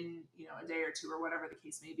done in a day or two or whatever the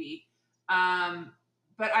case may be.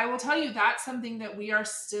 But I will tell you that's something that we are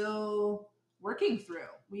still working through.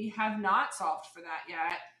 We have not solved for that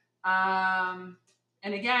yet.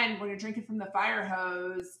 And again, when you're drinking from the fire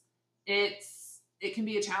hose, it can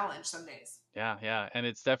be a challenge some days. Yeah, and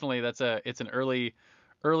it's definitely it's an early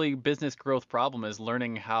business growth problem, is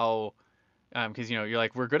learning how, because you're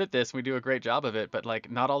like, we're good at this, we do a great job of it, but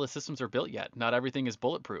like not all the systems are built yet, not everything is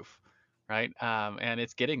bulletproof, right? And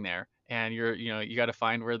it's getting there, and you got to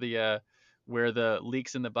find where the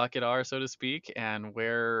leaks in the bucket are, so to speak, and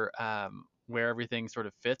where everything sort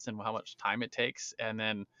of fits and how much time it takes. And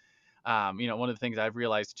then one of the things I've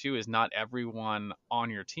realized too is not everyone on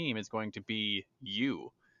your team is going to be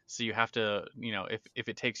you. So you have to, if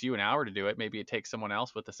it takes you an hour to do it, maybe it takes someone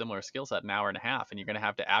else with a similar skill set an hour and a half, and you're going to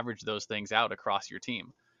have to average those things out across your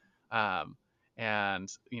team. And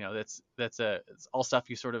it's all stuff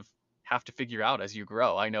you sort of have to figure out as you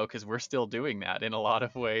grow. I know, because we're still doing that in a lot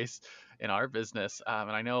of ways in our business.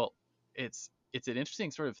 And I know it's an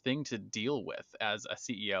interesting sort of thing to deal with as a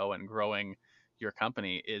CEO and growing your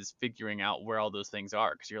company, is figuring out where all those things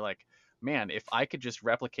are. Because you're like, man, if I could just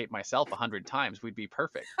replicate myself 100 times, we'd be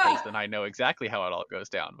perfect, because then I know exactly how it all goes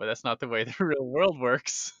down. But that's not the way the real world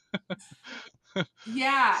works.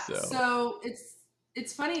 Yeah. So So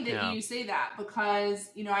it's funny that yeah. you say that, because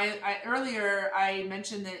I earlier I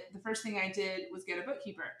mentioned that the first thing I did was get a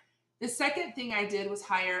bookkeeper. The second thing I did was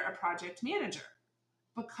hire a project manager,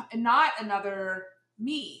 not another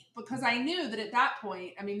me, because I knew that at that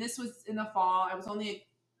point, I mean, this was in the fall. I was only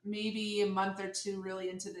maybe a month or two really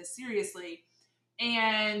into this seriously.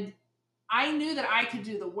 And I knew that I could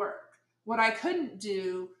do the work. What I couldn't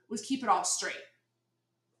do was keep it all straight.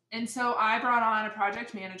 And so I brought on a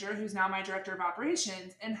project manager who's now my director of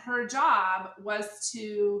operations, and her job was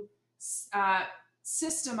to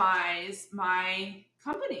systemize my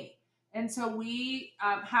company And so we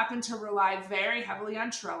happen to rely very heavily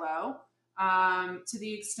on Trello, to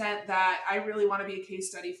the extent that I really want to be a case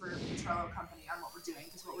study for the Trello company on what we're doing,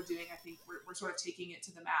 because what we're doing, I think we're sort of taking it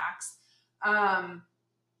to the max.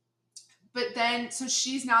 But then, so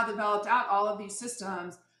she's now developed out all of these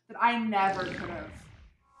systems that I never could have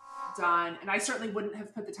done, and I certainly wouldn't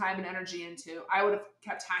have put the time and energy into. I would have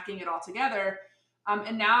kept hacking it all together.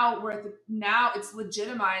 And now now it's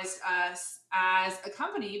legitimized us as a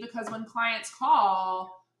company, because when clients call,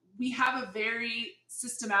 we have a very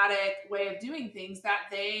systematic way of doing things that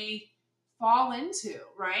they fall into,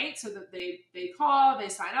 right? So that they call, they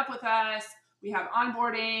sign up with us, we have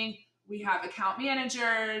onboarding, we have account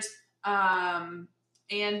managers, and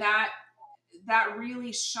that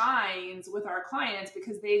really shines with our clients,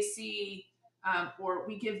 because they see, or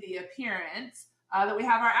we give the appearance that we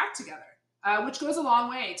have our act together, which goes a long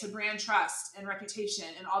way to brand trust and reputation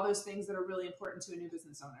and all those things that are really important to a new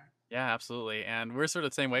business owner. Yeah, absolutely. And we're sort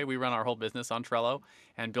of the same way. We run our whole business on Trello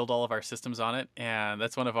and build all of our systems on it. And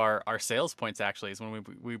that's one of our sales points, actually, is when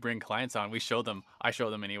we bring clients on, I show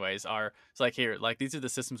them anyways, it's like, here, like, these are the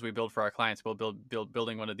systems we build for our clients. We'll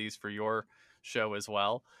building one of these for your show as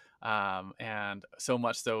well. And so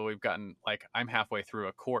much so we've gotten, like, I'm halfway through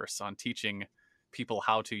a course on teaching people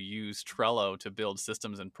how to use Trello to build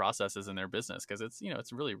systems and processes in their business, because it's,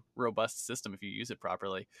 it's a really robust system if you use it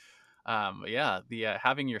properly.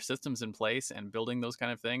 Having your systems in place and building those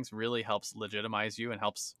kind of things really helps legitimize you, and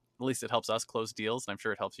helps us close deals, and I'm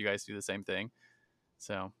sure it helps you guys do the same thing.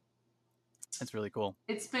 So it's really cool.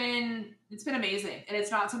 It's been amazing, and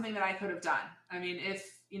it's not something that I could have done. I mean,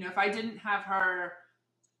 if I didn't have her,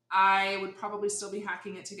 I would probably still be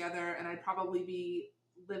hacking it together, and I'd probably be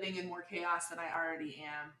living in more chaos than I already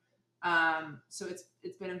am. So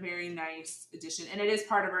it's been a very nice addition, and it is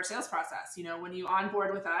part of our sales process. When you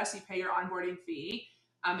onboard with us, you pay your onboarding fee,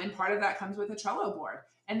 and part of that comes with a Trello board.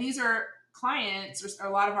 And these are clients, or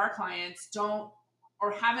a lot of our clients don't,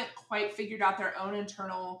 or haven't quite figured out their own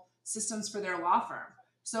internal systems for their law firm.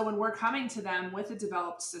 So when we're coming to them with a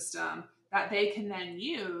developed system that they can then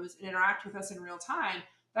use and interact with us in real time,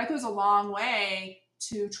 that goes a long way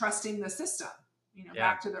to trusting the system.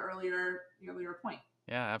 Back to the earlier point.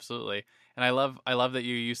 Yeah, absolutely. And I love that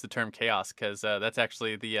you use the term chaos, because that's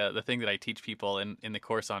actually the thing that I teach people in the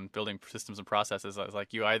course on building systems and processes. I was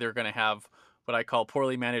like, you either going to have what I call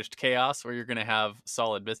poorly managed chaos, or you're going to have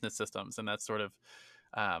solid business systems. And that's sort of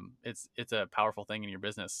it's a powerful thing in your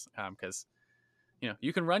business, because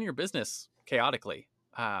you can run your business chaotically,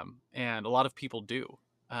 and a lot of people do.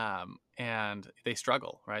 And they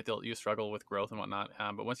struggle, right? You struggle with growth and whatnot.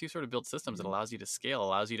 But once you sort of build systems, it allows you to scale,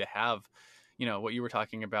 allows you to have, what you were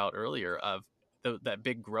talking about earlier of that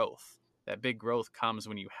big growth. That big growth comes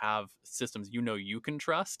when you have systems you can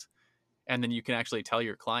trust, and then you can actually tell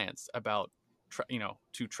your clients about,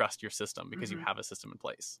 to trust your system, because you have a system in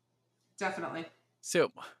place. Definitely.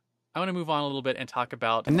 So I want to move on a little bit and talk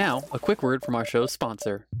about, and now a quick word from our show's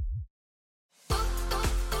sponsor.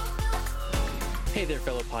 Hey there,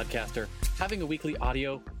 fellow podcaster. Having a weekly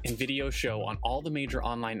audio and video show on all the major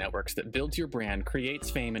online networks that builds your brand, creates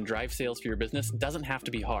fame, and drives sales for your business doesn't have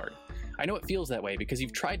to be hard. I know it feels that way because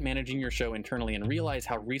you've tried managing your show internally and realize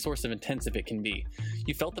how resource intensive it can be.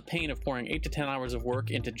 You felt the pain of pouring 8 to 10 hours of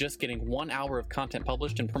work into just getting 1 hour of content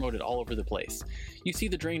published and promoted all over the place. You see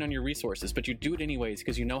the drain on your resources, but you do it anyways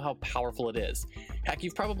because you know how powerful it is. Heck,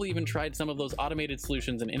 you've probably even tried some of those automated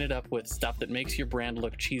solutions and ended up with stuff that makes your brand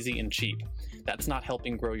look cheesy and cheap. That's not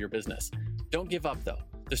helping grow your business. Don't give up though.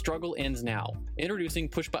 The struggle ends now. Introducing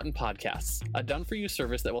Push Button Podcasts, a done-for-you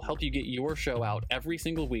service that will help you get your show out every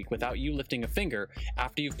single week without you lifting a finger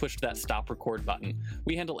after you've pushed that stop record button.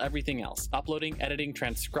 We handle everything else: uploading, editing,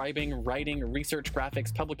 transcribing, writing, research,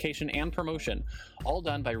 graphics, publication, and promotion, all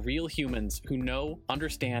done by real humans who know,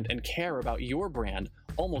 understand, and care about your brand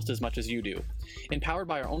almost as much as you do. Empowered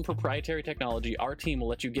by our own proprietary technology, our team will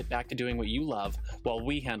let you get back to doing what you love while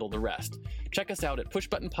we handle the rest. Check us out at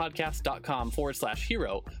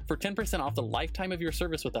pushbuttonpodcast.com/hero for 10% off the lifetime of your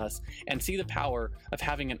service with us, and see the power of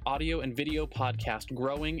having an audio and video podcast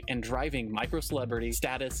growing and driving micro-celebrity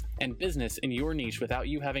status and business in your niche without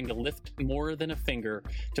you having to lift more than a finger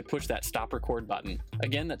to push that stop record button.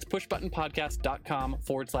 Again, that's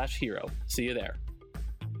pushbuttonpodcast.com/hero. See you there.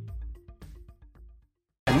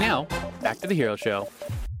 And now, back to the Hero Show.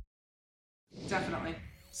 Definitely.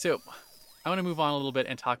 So, I want to move on a little bit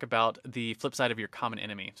and talk about the flip side of your common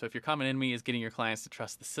enemy. So if your common enemy is getting your clients to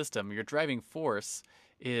trust the system, your driving force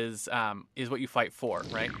is what you fight for,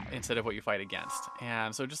 right? Instead of what you fight against.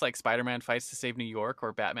 And so just like Spider-Man fights to save New York,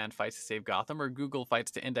 or Batman fights to save Gotham, or Google fights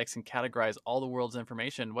to index and categorize all the world's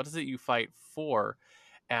information, what is it you fight for?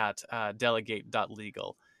 at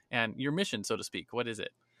delegate.legal, and your mission, so to speak. What is it?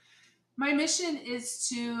 My mission is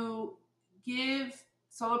to give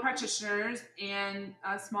solo practitioners and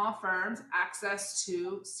small firms access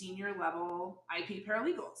to senior level IP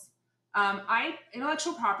paralegals.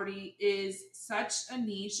 Intellectual property is such a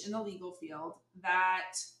niche in the legal field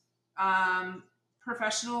that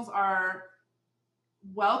professionals are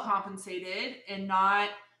well compensated and not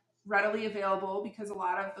readily available because a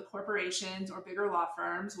lot of the corporations or bigger law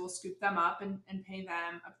firms will scoop them up and pay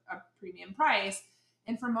them a premium price.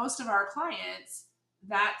 And for most of our clients,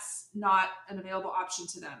 that's not an available option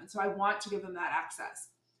to them. And so I want to give them that access.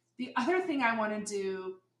 The other thing I want to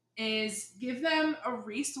do is give them a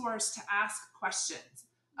resource to ask questions.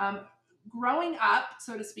 Growing up,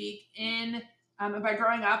 so to speak, and by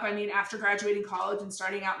growing up, I mean after graduating college and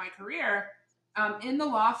starting out my career, in the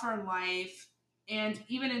law firm life, and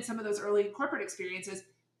even in some of those early corporate experiences,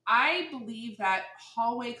 I believe that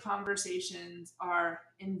hallway conversations are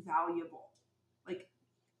invaluable, like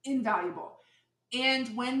invaluable.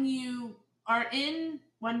 And when you are in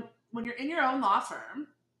when you're in your own law firm,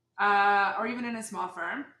 or even in a small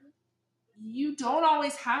firm, you don't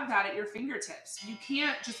always have that at your fingertips. You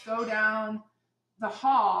can't just go down the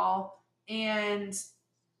hall and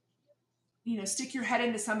stick your head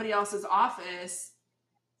into somebody else's office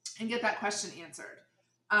and get that question answered.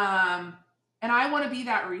 And I want to be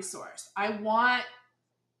that resource. I want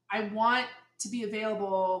to be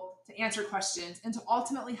available to answer questions and to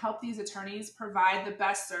ultimately help these attorneys provide the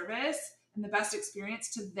best service and the best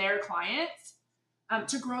experience to their clients,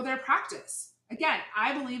 to grow their practice. Again,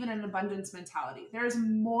 I believe in an abundance mentality. There's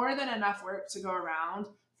more than enough work to go around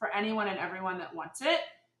for anyone and everyone that wants it.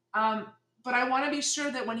 But I want to be sure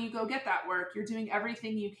that when you go get that work, you're doing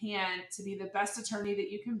everything you can to be the best attorney that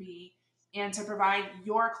you can be and to provide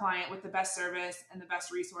your client with the best service and the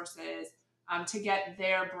best resources, to get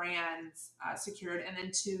their brands secured, and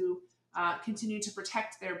then to continue to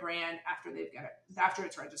protect their brand after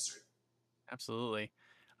it's registered. Absolutely.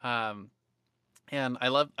 Um, and I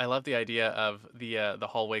love the idea of the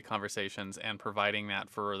hallway conversations and providing that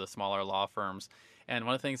for the smaller law firms. And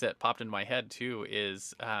one of the things that popped into my head too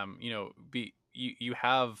is, you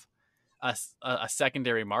have a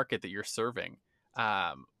secondary market that you're serving,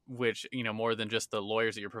 which, more than just the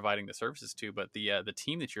lawyers that you're providing the services to, but the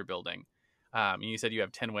team that you're building. You said you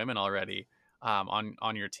have 10 women already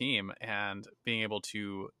on your team, and being able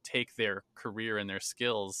to take their career and their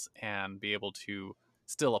skills and be able to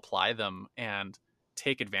still apply them and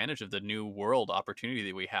take advantage of the new world opportunity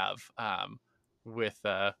that we have, with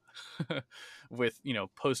with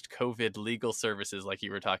post COVID legal services like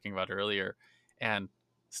you were talking about earlier, and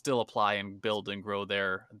still apply and build and grow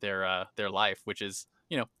their life, which is,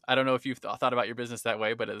 I don't know if you've thought about your business that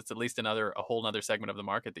way, but it's at least a whole other segment of the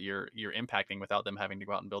market that you're impacting without them having to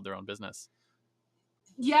go out and build their own business.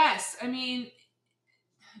 Yes, I mean,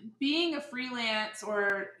 being a freelance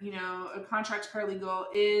or a contract paralegal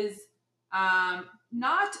is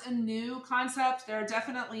not a new concept. There are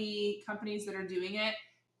definitely companies that are doing it.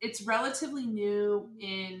 It's relatively new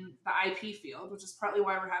in the IP field, which is partly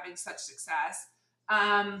why we're having such success.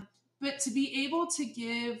 But to be able to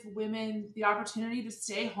give women the opportunity to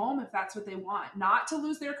stay home if that's what they want, not to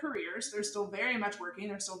lose their careers. They're still very much working.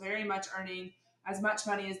 They're still very much earning as much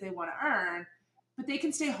money as they want to earn, but they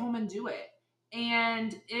can stay home and do it.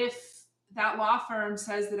 And if that law firm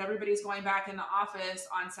says that everybody's going back in the office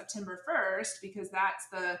on September 1st, because that's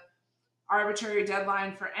the arbitrary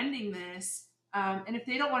deadline for ending this, and if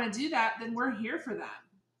they don't want to do that, then we're here for them.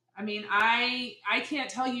 I mean, I can't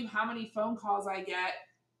tell you how many phone calls I get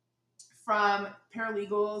from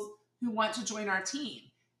paralegals who want to join our team.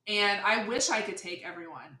 And I wish I could take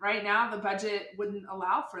everyone. Right now, the budget wouldn't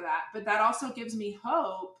allow for that. But that also gives me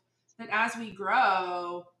hope that as we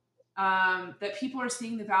grow, that people are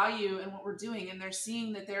seeing the value in what we're doing, and they're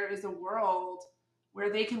seeing that there is a world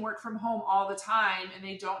where they can work from home all the time, and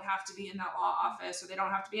they don't have to be in that law office, or they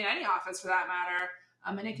don't have to be in any office for that matter.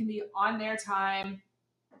 And it can be on their time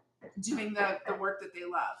doing the work that they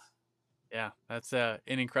love. Yeah, that's an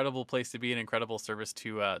incredible place to be, an incredible service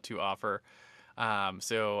to offer.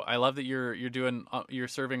 So I love that you're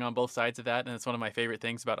serving on both sides of that, and it's one of my favorite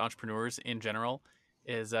things about entrepreneurs in general.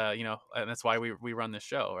 Is and that's why we run this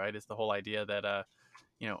show, right? It's the whole idea that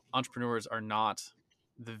entrepreneurs are not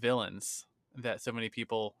the villains that so many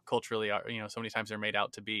people culturally are. So many times they're made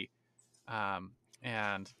out to be,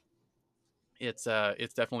 and it's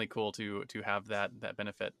definitely cool to have that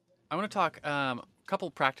benefit. I want to talk a couple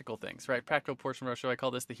practical things, right? Practical portion of our show. I call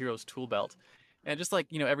this the hero's tool belt. And just like,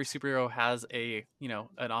 every superhero has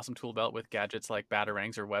an awesome tool belt with gadgets like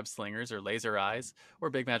batarangs or web slingers or laser eyes or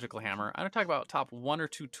big magical hammer. I'm going to talk about top 1 or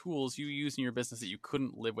 2 tools you use in your business that you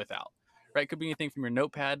couldn't live without, right? It could be anything from your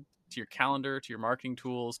notepad to your calendar, to your marketing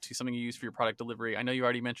tools, to something you use for your product delivery. I know you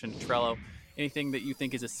already mentioned Trello. Anything that you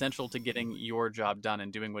think is essential to getting your job done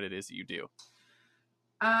and doing what it is that you do.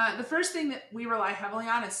 The first thing that we rely heavily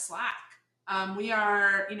on is Slack. We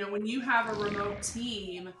are, when you have a remote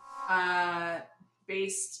team uh,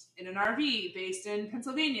 based in an RV, based in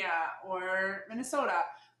Pennsylvania or Minnesota,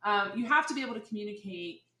 you have to be able to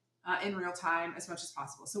communicate in real time as much as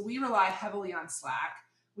possible. So we rely heavily on Slack.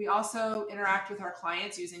 We also interact with our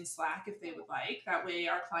clients using Slack if they would like. That way,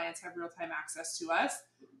 our clients have real time access to us.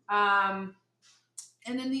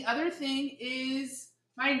 And then the other thing is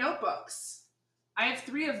my notebooks. I have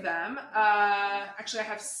 3 of them. Actually, I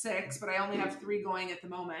have 6, but I only have 3 going at the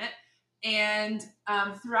moment. And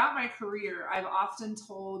throughout my career, I've often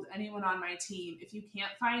told anyone on my team, if you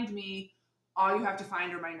can't find me, all you have to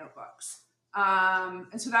find are my notebooks.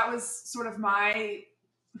 And so that was sort of my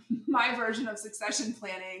version of succession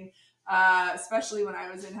planning, especially when I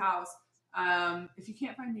was in house. If you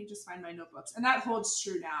can't find me, just find my notebooks, and that holds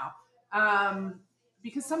true now.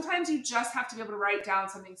 Because sometimes you just have to be able to write down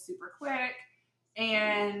something super quick,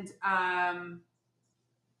 and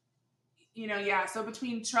yeah. So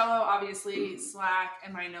between Trello, obviously, Slack,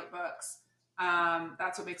 and my notebooks,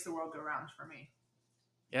 that's what makes the world go round for me.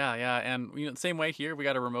 Yeah, and same way here. We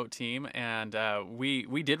got a remote team, and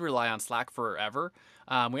we did rely on Slack forever.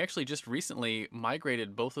 We actually just recently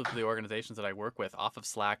migrated both of the organizations that I work with off of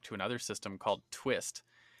Slack to another system called Twist,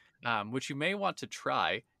 which you may want to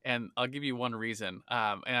try. And I'll give you one reason.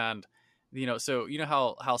 And so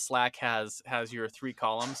how Slack has your 3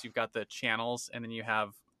 columns. You've got the channels, and then you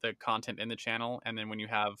have the content in the channel, and then when you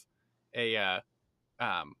have a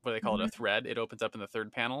what do they call it, a thread, it opens up in the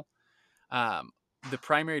third panel. The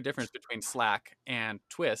primary difference between Slack and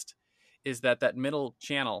Twist is that middle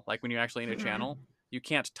channel, like when you're actually in a channel, you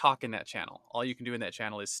can't talk in that channel. All you can do in that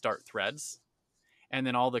channel is start threads, and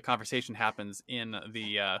then all the conversation happens in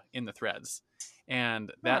the threads.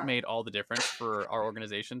 And that made all the difference for our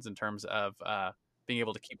organizations in terms of being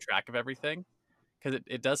able to keep track of everything, because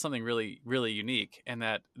it does something really, really unique, and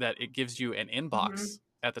that it gives you an inbox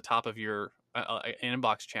at the top of your an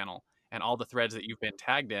inbox channel, and all the threads that you've been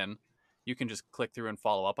tagged in, you can just click through and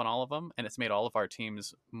follow up on all of them. And it's made all of our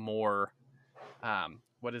teams more,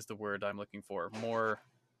 what is the word I'm looking for? More,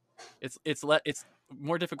 it's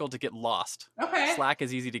more difficult to get lost. Okay. Slack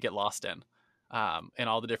is easy to get lost in, and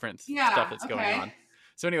all the different Yeah, stuff that's going on.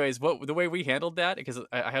 So anyways, the way we handled that, because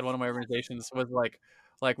I had one of my organizations was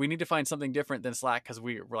like we need to find something different than Slack, because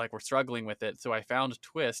we're struggling with it. So I found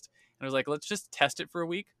Twist, and I was like, let's just test it for a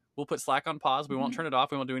week. We'll put Slack on pause. We won't turn it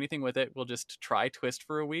off. We won't do anything with it. We'll just try Twist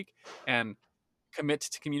for a week and commit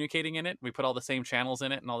to communicating in it. We put all the same channels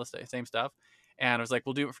in it and all the same stuff. And I was like,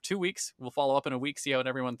 we'll do it for 2 weeks. We'll follow up in a week, see how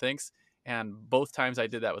everyone thinks. And both times I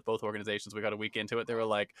did that with both organizations. We got a week into it. They were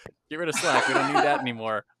like, get rid of Slack. We don't need that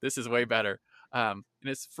anymore. This is way better. And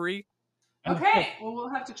it's free. Okay. Well, we'll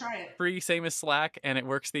have to try it. Free, same as Slack. And it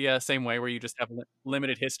works the same way, where you just have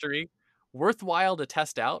limited history. Worthwhile to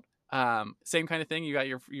test out. Same kind of thing. You got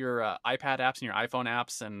your iPad apps and your iPhone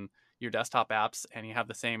apps and your desktop apps, and you have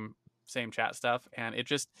the same chat stuff, and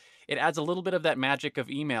it adds a little bit of that magic of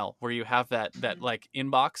email, where you have that like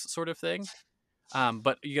inbox sort of thing,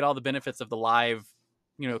 but you get all the benefits of the live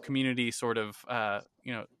community sort of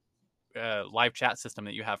live chat system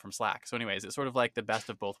that you have from Slack. So anyways, it's sort of like the best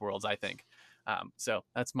of both worlds, I think. So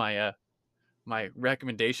that's my my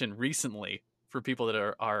recommendation recently for people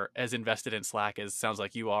that are as invested in Slack as sounds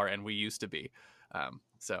like you are and we used to be.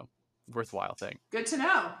 So worthwhile thing. Good to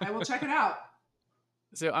know. I will check it out.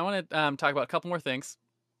 So I want to talk about a couple more things.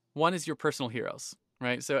 One is your personal heroes,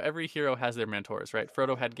 right? So every hero has their mentors, right?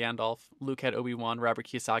 Frodo had Gandalf, Luke had Obi-Wan, Robert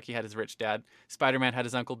Kiyosaki had his rich dad, Spider-Man had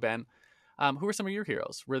his Uncle Ben. Who are some of your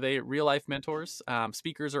heroes? Were they real-life mentors,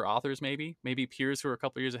 speakers or authors maybe peers who are a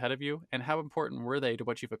couple years ahead of you? And how important were they to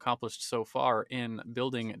what you've accomplished so far in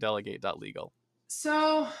building Delegate.legal?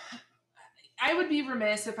 So I would be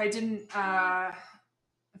remiss if I didn't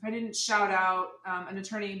shout out an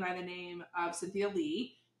attorney by the name of Cynthia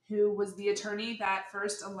Lee, who was the attorney that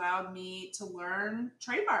first allowed me to learn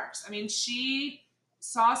trademarks. I mean, she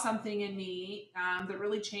saw something in me that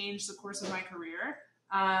really changed the course of my career,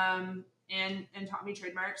 and taught me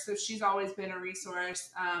trademarks. So she's always been a resource,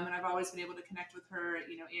 and I've always been able to connect with her at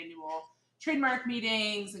annual trademark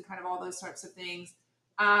meetings and kind of all those types of things.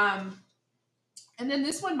 And then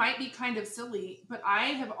this one might be kind of silly, but I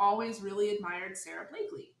have always really admired Sarah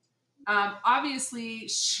Blakely. Obviously,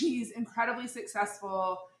 she's incredibly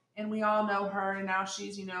successful, and we all know her. And now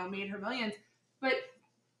she's made her millions. But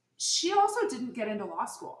she also didn't get into law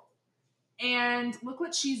school, and look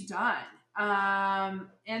what she's done.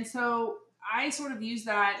 And so I sort of use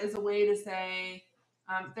that as a way to say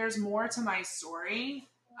there's more to my story.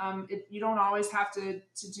 You don't always have to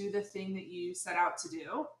do the thing that you set out to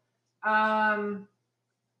do. Um,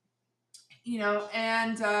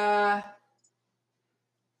 and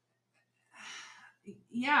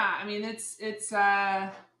yeah, I mean, it's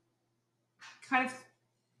kind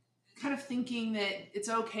of thinking that it's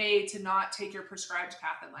okay to not take your prescribed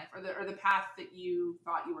path in life, or the path that you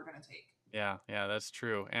thought you were going to take. Yeah, yeah, that's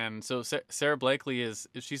true. And so Sarah Blakely is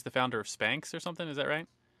she's the founder of Spanx or something? Is that right?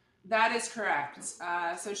 That is correct.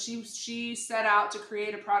 So she set out to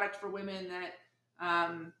create a product for women that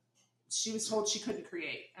she was told she couldn't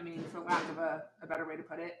create. I mean, for lack of a better way to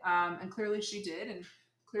put it. And clearly she did, and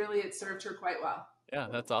clearly it served her quite well. Yeah,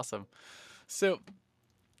 that's awesome. So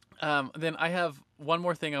then I have one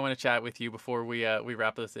more thing I want to chat with you before we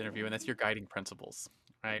wrap this interview, and that's your guiding principles,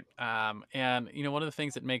 right? And one of the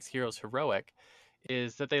things that makes heroes heroic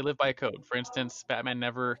is that they live by a code. For instance, Batman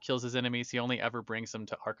never kills his enemies; he only ever brings them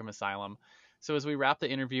to Arkham Asylum. So as we wrap the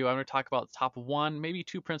interview, I'm going to talk about the top one, maybe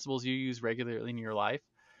two principles you use regularly in your life.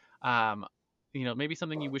 Um, maybe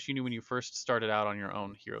something you wish you knew when you first started out on your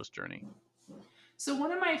own hero's journey. So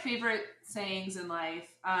one of my favorite sayings in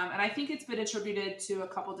life, and I think it's been attributed to a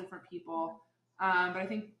couple different people, but I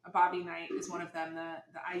think Bobby Knight is one of them,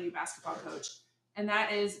 the IU basketball coach, and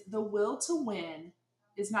that is the will to win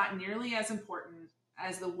is not nearly as important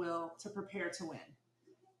as the will to prepare to win.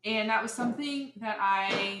 And that was something that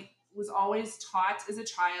I was always taught as a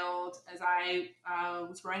child, as I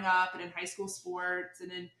was growing up and in high school sports,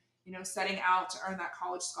 and in setting out to earn that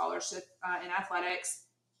college scholarship in athletics.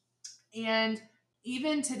 And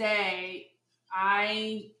even today,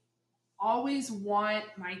 I always want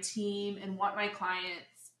my team and want my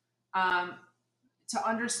clients um, to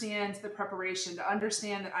understand the preparation, to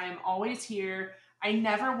understand that I am always here. I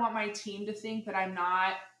never want my team to think that I'm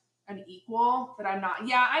not an equal, that I'm not,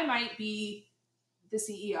 yeah, I might be the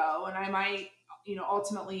CEO and I might,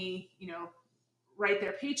 ultimately, write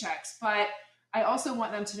their paychecks, but I also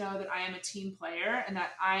want them to know that I am a team player and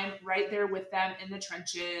that I'm right there with them in the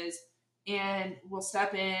trenches and will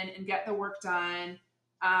step in and get the work done.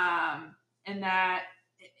 And that,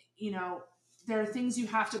 you know, there are things you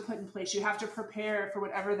have to put in place. You have to prepare for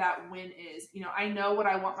whatever that win is. I know what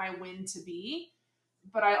I want my win to be,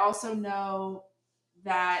 but I also know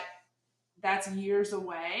that that's years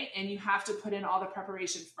away, and you have to put in all the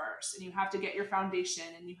preparation first, and you have to get your foundation,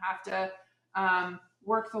 and you have to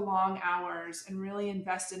work the long hours and really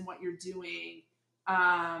invest in what you're doing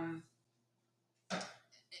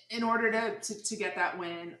in order to get that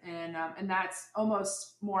win. And that's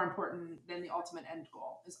almost more important than the ultimate end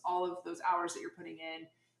goal, is all of those hours that you're putting in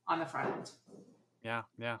on the front end. Yeah,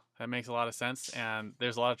 yeah, that makes a lot of sense, and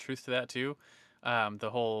there's a lot of truth to that too.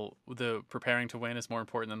 The preparing to win is more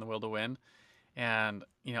important than the will to win, and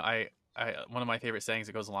I one of my favorite sayings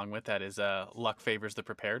that goes along with that is luck favors the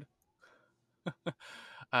prepared.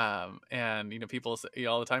 And people say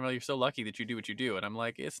all the time, "Oh, you're so lucky that you do what you do," and I'm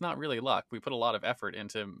like, it's not really luck. We put a lot of effort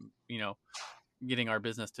into getting our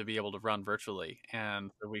business to be able to run virtually,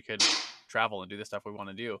 and so we could travel and do the stuff we want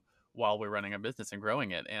to do while we're running a business and growing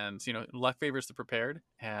it. And luck favors the prepared,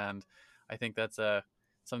 and I think that's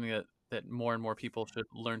something that more and more people should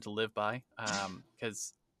learn to live by,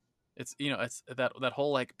 because it's that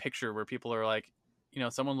whole like picture where people are like,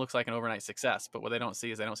 someone looks like an overnight success, but what they don't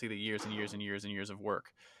see is they don't see the years and years and years and years of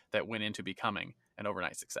work that went into becoming an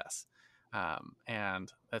overnight success.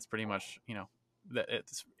 And that's pretty much that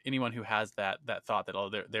it's anyone who has that thought that, oh,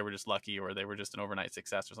 they were just lucky, or they were just an overnight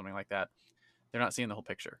success or something like that, they're not seeing the whole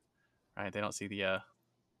picture, right? They don't see the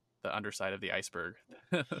underside of the iceberg.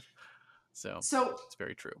 So it's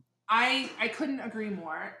very true. I couldn't agree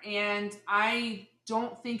more, and I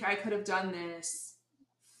don't think I could have done this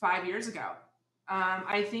 5 years ago.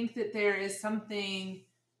 I think that there is something,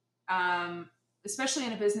 especially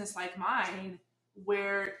in a business like mine,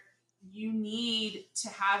 where you need to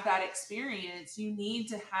have that experience. You need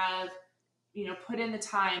to have, put in the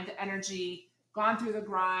time, the energy, gone through the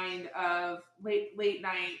grind of late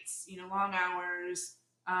nights, long hours,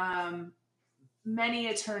 many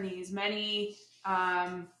attorneys, many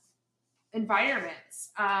environments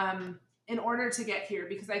in order to get here,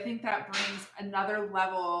 because I think that brings another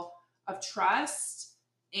level of trust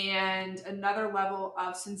and another level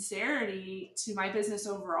of sincerity to my business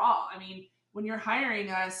overall. I mean, when you're hiring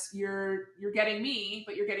us, you're getting me,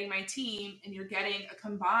 but you're getting my team, and you're getting a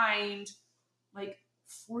combined like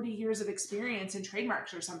 40 years of experience in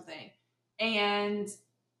trademarks or something. And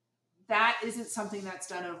that isn't something that's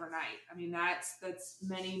done overnight. I mean, that's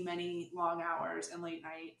many, many long hours and late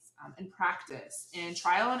nights and practice and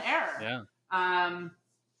trial and error. Yeah.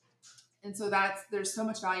 And so there's so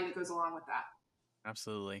much value that goes along with that.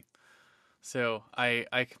 Absolutely. So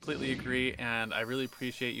I completely agree, and I really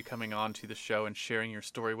appreciate you coming on to the show and sharing your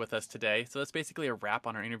story with us today. So that's basically a wrap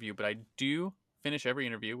on our interview, but I do finish every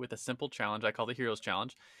interview with a simple challenge I call the Heroes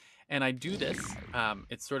Challenge. And I do this,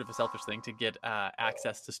 it's sort of a selfish thing, to get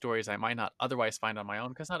access to stories I might not otherwise find on my own,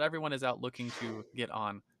 because not everyone is out looking to get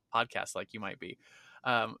on podcasts like you might be.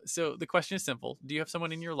 So the question is simple. Do you have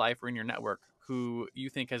someone in your life or in your network who you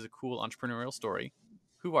think has a cool entrepreneurial story?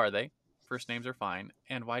 Who are they? First names are fine.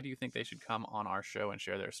 And why do you think they should come on our show and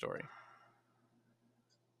share their story?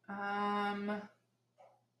 I'm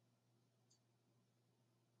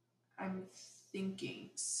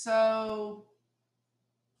thinking. So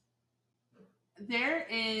there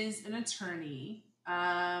is an attorney.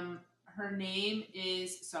 Her name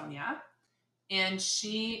is Sonia, and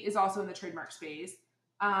she is also in the trademark space.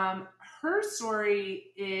 Her story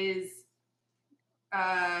is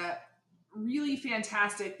really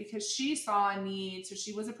fantastic because she saw a need. So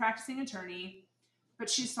she was a practicing attorney, but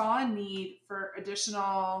she saw a need for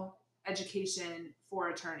additional education for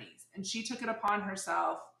attorneys. And she took it upon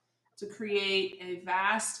herself to create a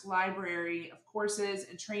vast library of courses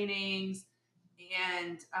and trainings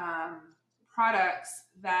and products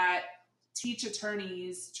that teach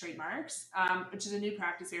attorneys trademarks, which is a new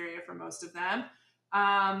practice area for most of them,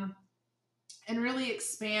 and really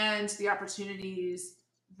expand the opportunities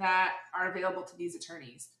that are available to these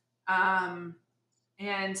attorneys. And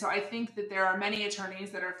so I think that there are many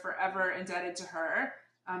attorneys that are forever indebted to her.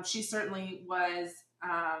 She certainly was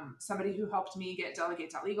somebody who helped me get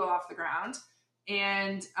Delegate.legal off the ground.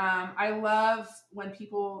 And I love when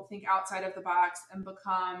people think outside of the box and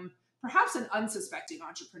become perhaps an unsuspecting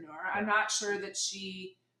entrepreneur. I'm not sure that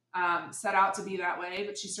she set out to be that way,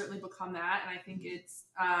 but she's certainly become that. And I think it's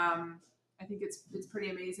pretty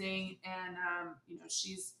amazing. And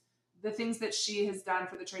she's the things that she has done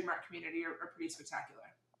for the trademark community are pretty spectacular.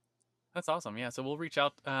 That's awesome. Yeah. So we'll reach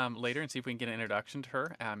out later and see if we can get an introduction to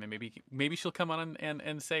her. And maybe she'll come on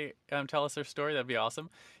and say, tell us her story. That'd be awesome.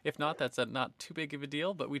 If not, that's not too big of a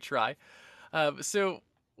deal, but we try. So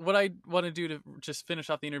what I want to do to just finish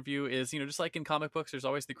off the interview is, just like in comic books, there's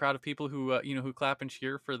always the crowd of people who, who clap and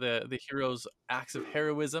cheer for the hero's acts of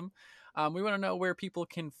heroism. We want to know where people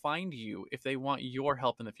can find you if they want your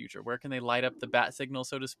help in the future. Where can they light up the bat signal,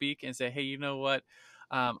 so to speak, and say, hey, you know what?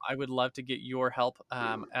 I would love to get your help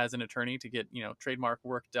as an attorney to get, trademark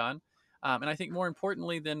work done. And I think more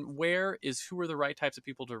importantly than who are the right types of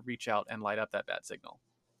people to reach out and light up that bat signal?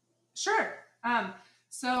 Sure.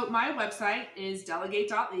 So my website is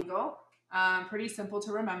delegate.legal. Pretty simple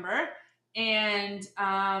to remember. And,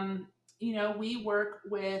 we work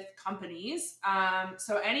with companies.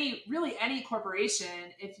 So any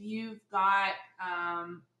corporation, if you've got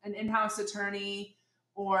an in-house attorney,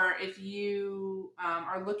 or if you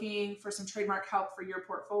are looking for some trademark help for your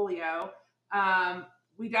portfolio,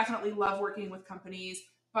 we definitely love working with companies.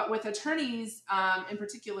 But with attorneys in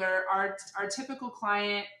particular, our typical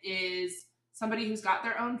client is somebody who's got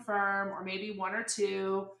their own firm, or maybe one or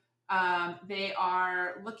two. They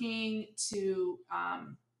are looking to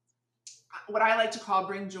what I like to call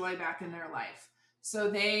bring joy back in their life. So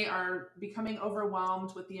they are becoming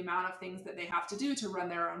overwhelmed with the amount of things that they have to do to run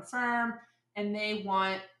their own firm, and they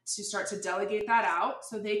want to start to delegate that out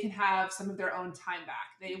so they can have some of their own time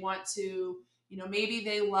back. They want to, maybe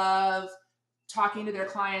they love talking to their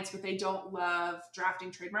clients, but they don't love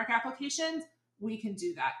drafting trademark applications. We can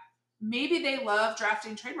do that. Maybe they love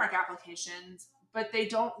drafting trademark applications, but they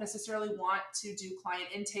don't necessarily want to do client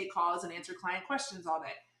intake calls and answer client questions all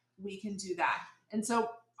day. We can do that. And so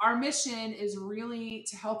our mission is really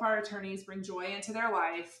to help our attorneys bring joy into their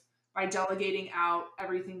life by delegating out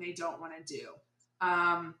everything they don't want to do.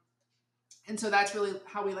 And so that's really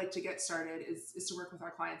how we like to get started is to work with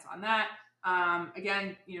our clients on that.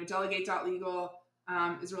 Again, delegate.legal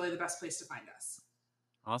is really the best place to find us.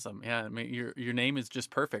 Awesome. Yeah. I mean, your name is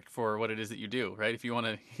just perfect for what it is that you do, right? If you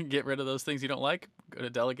want to get rid of those things you don't like, go to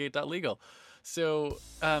delegate.legal. So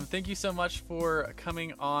thank you so much for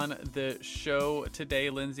coming on the show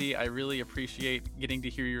today, Lindsey. I really appreciate getting to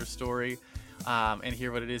hear your story and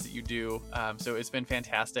hear what it is that you do. So it's been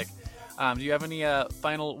fantastic. Do you have any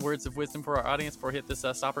final words of wisdom for our audience before I hit this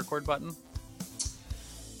stop record button?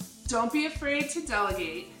 Don't be afraid to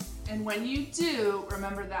delegate. And when you do,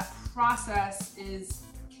 remember that process is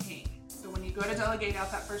king. So when you go to delegate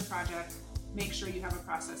out that first project, make sure you have a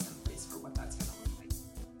process in place for what that's going to look like.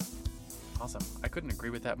 Awesome. I couldn't agree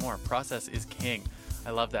with that more. Process is king. I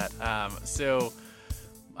love that.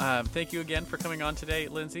 Thank you again for coming on today,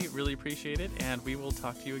 Lindsey. Really appreciate it, and we will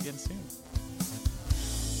talk to you again soon.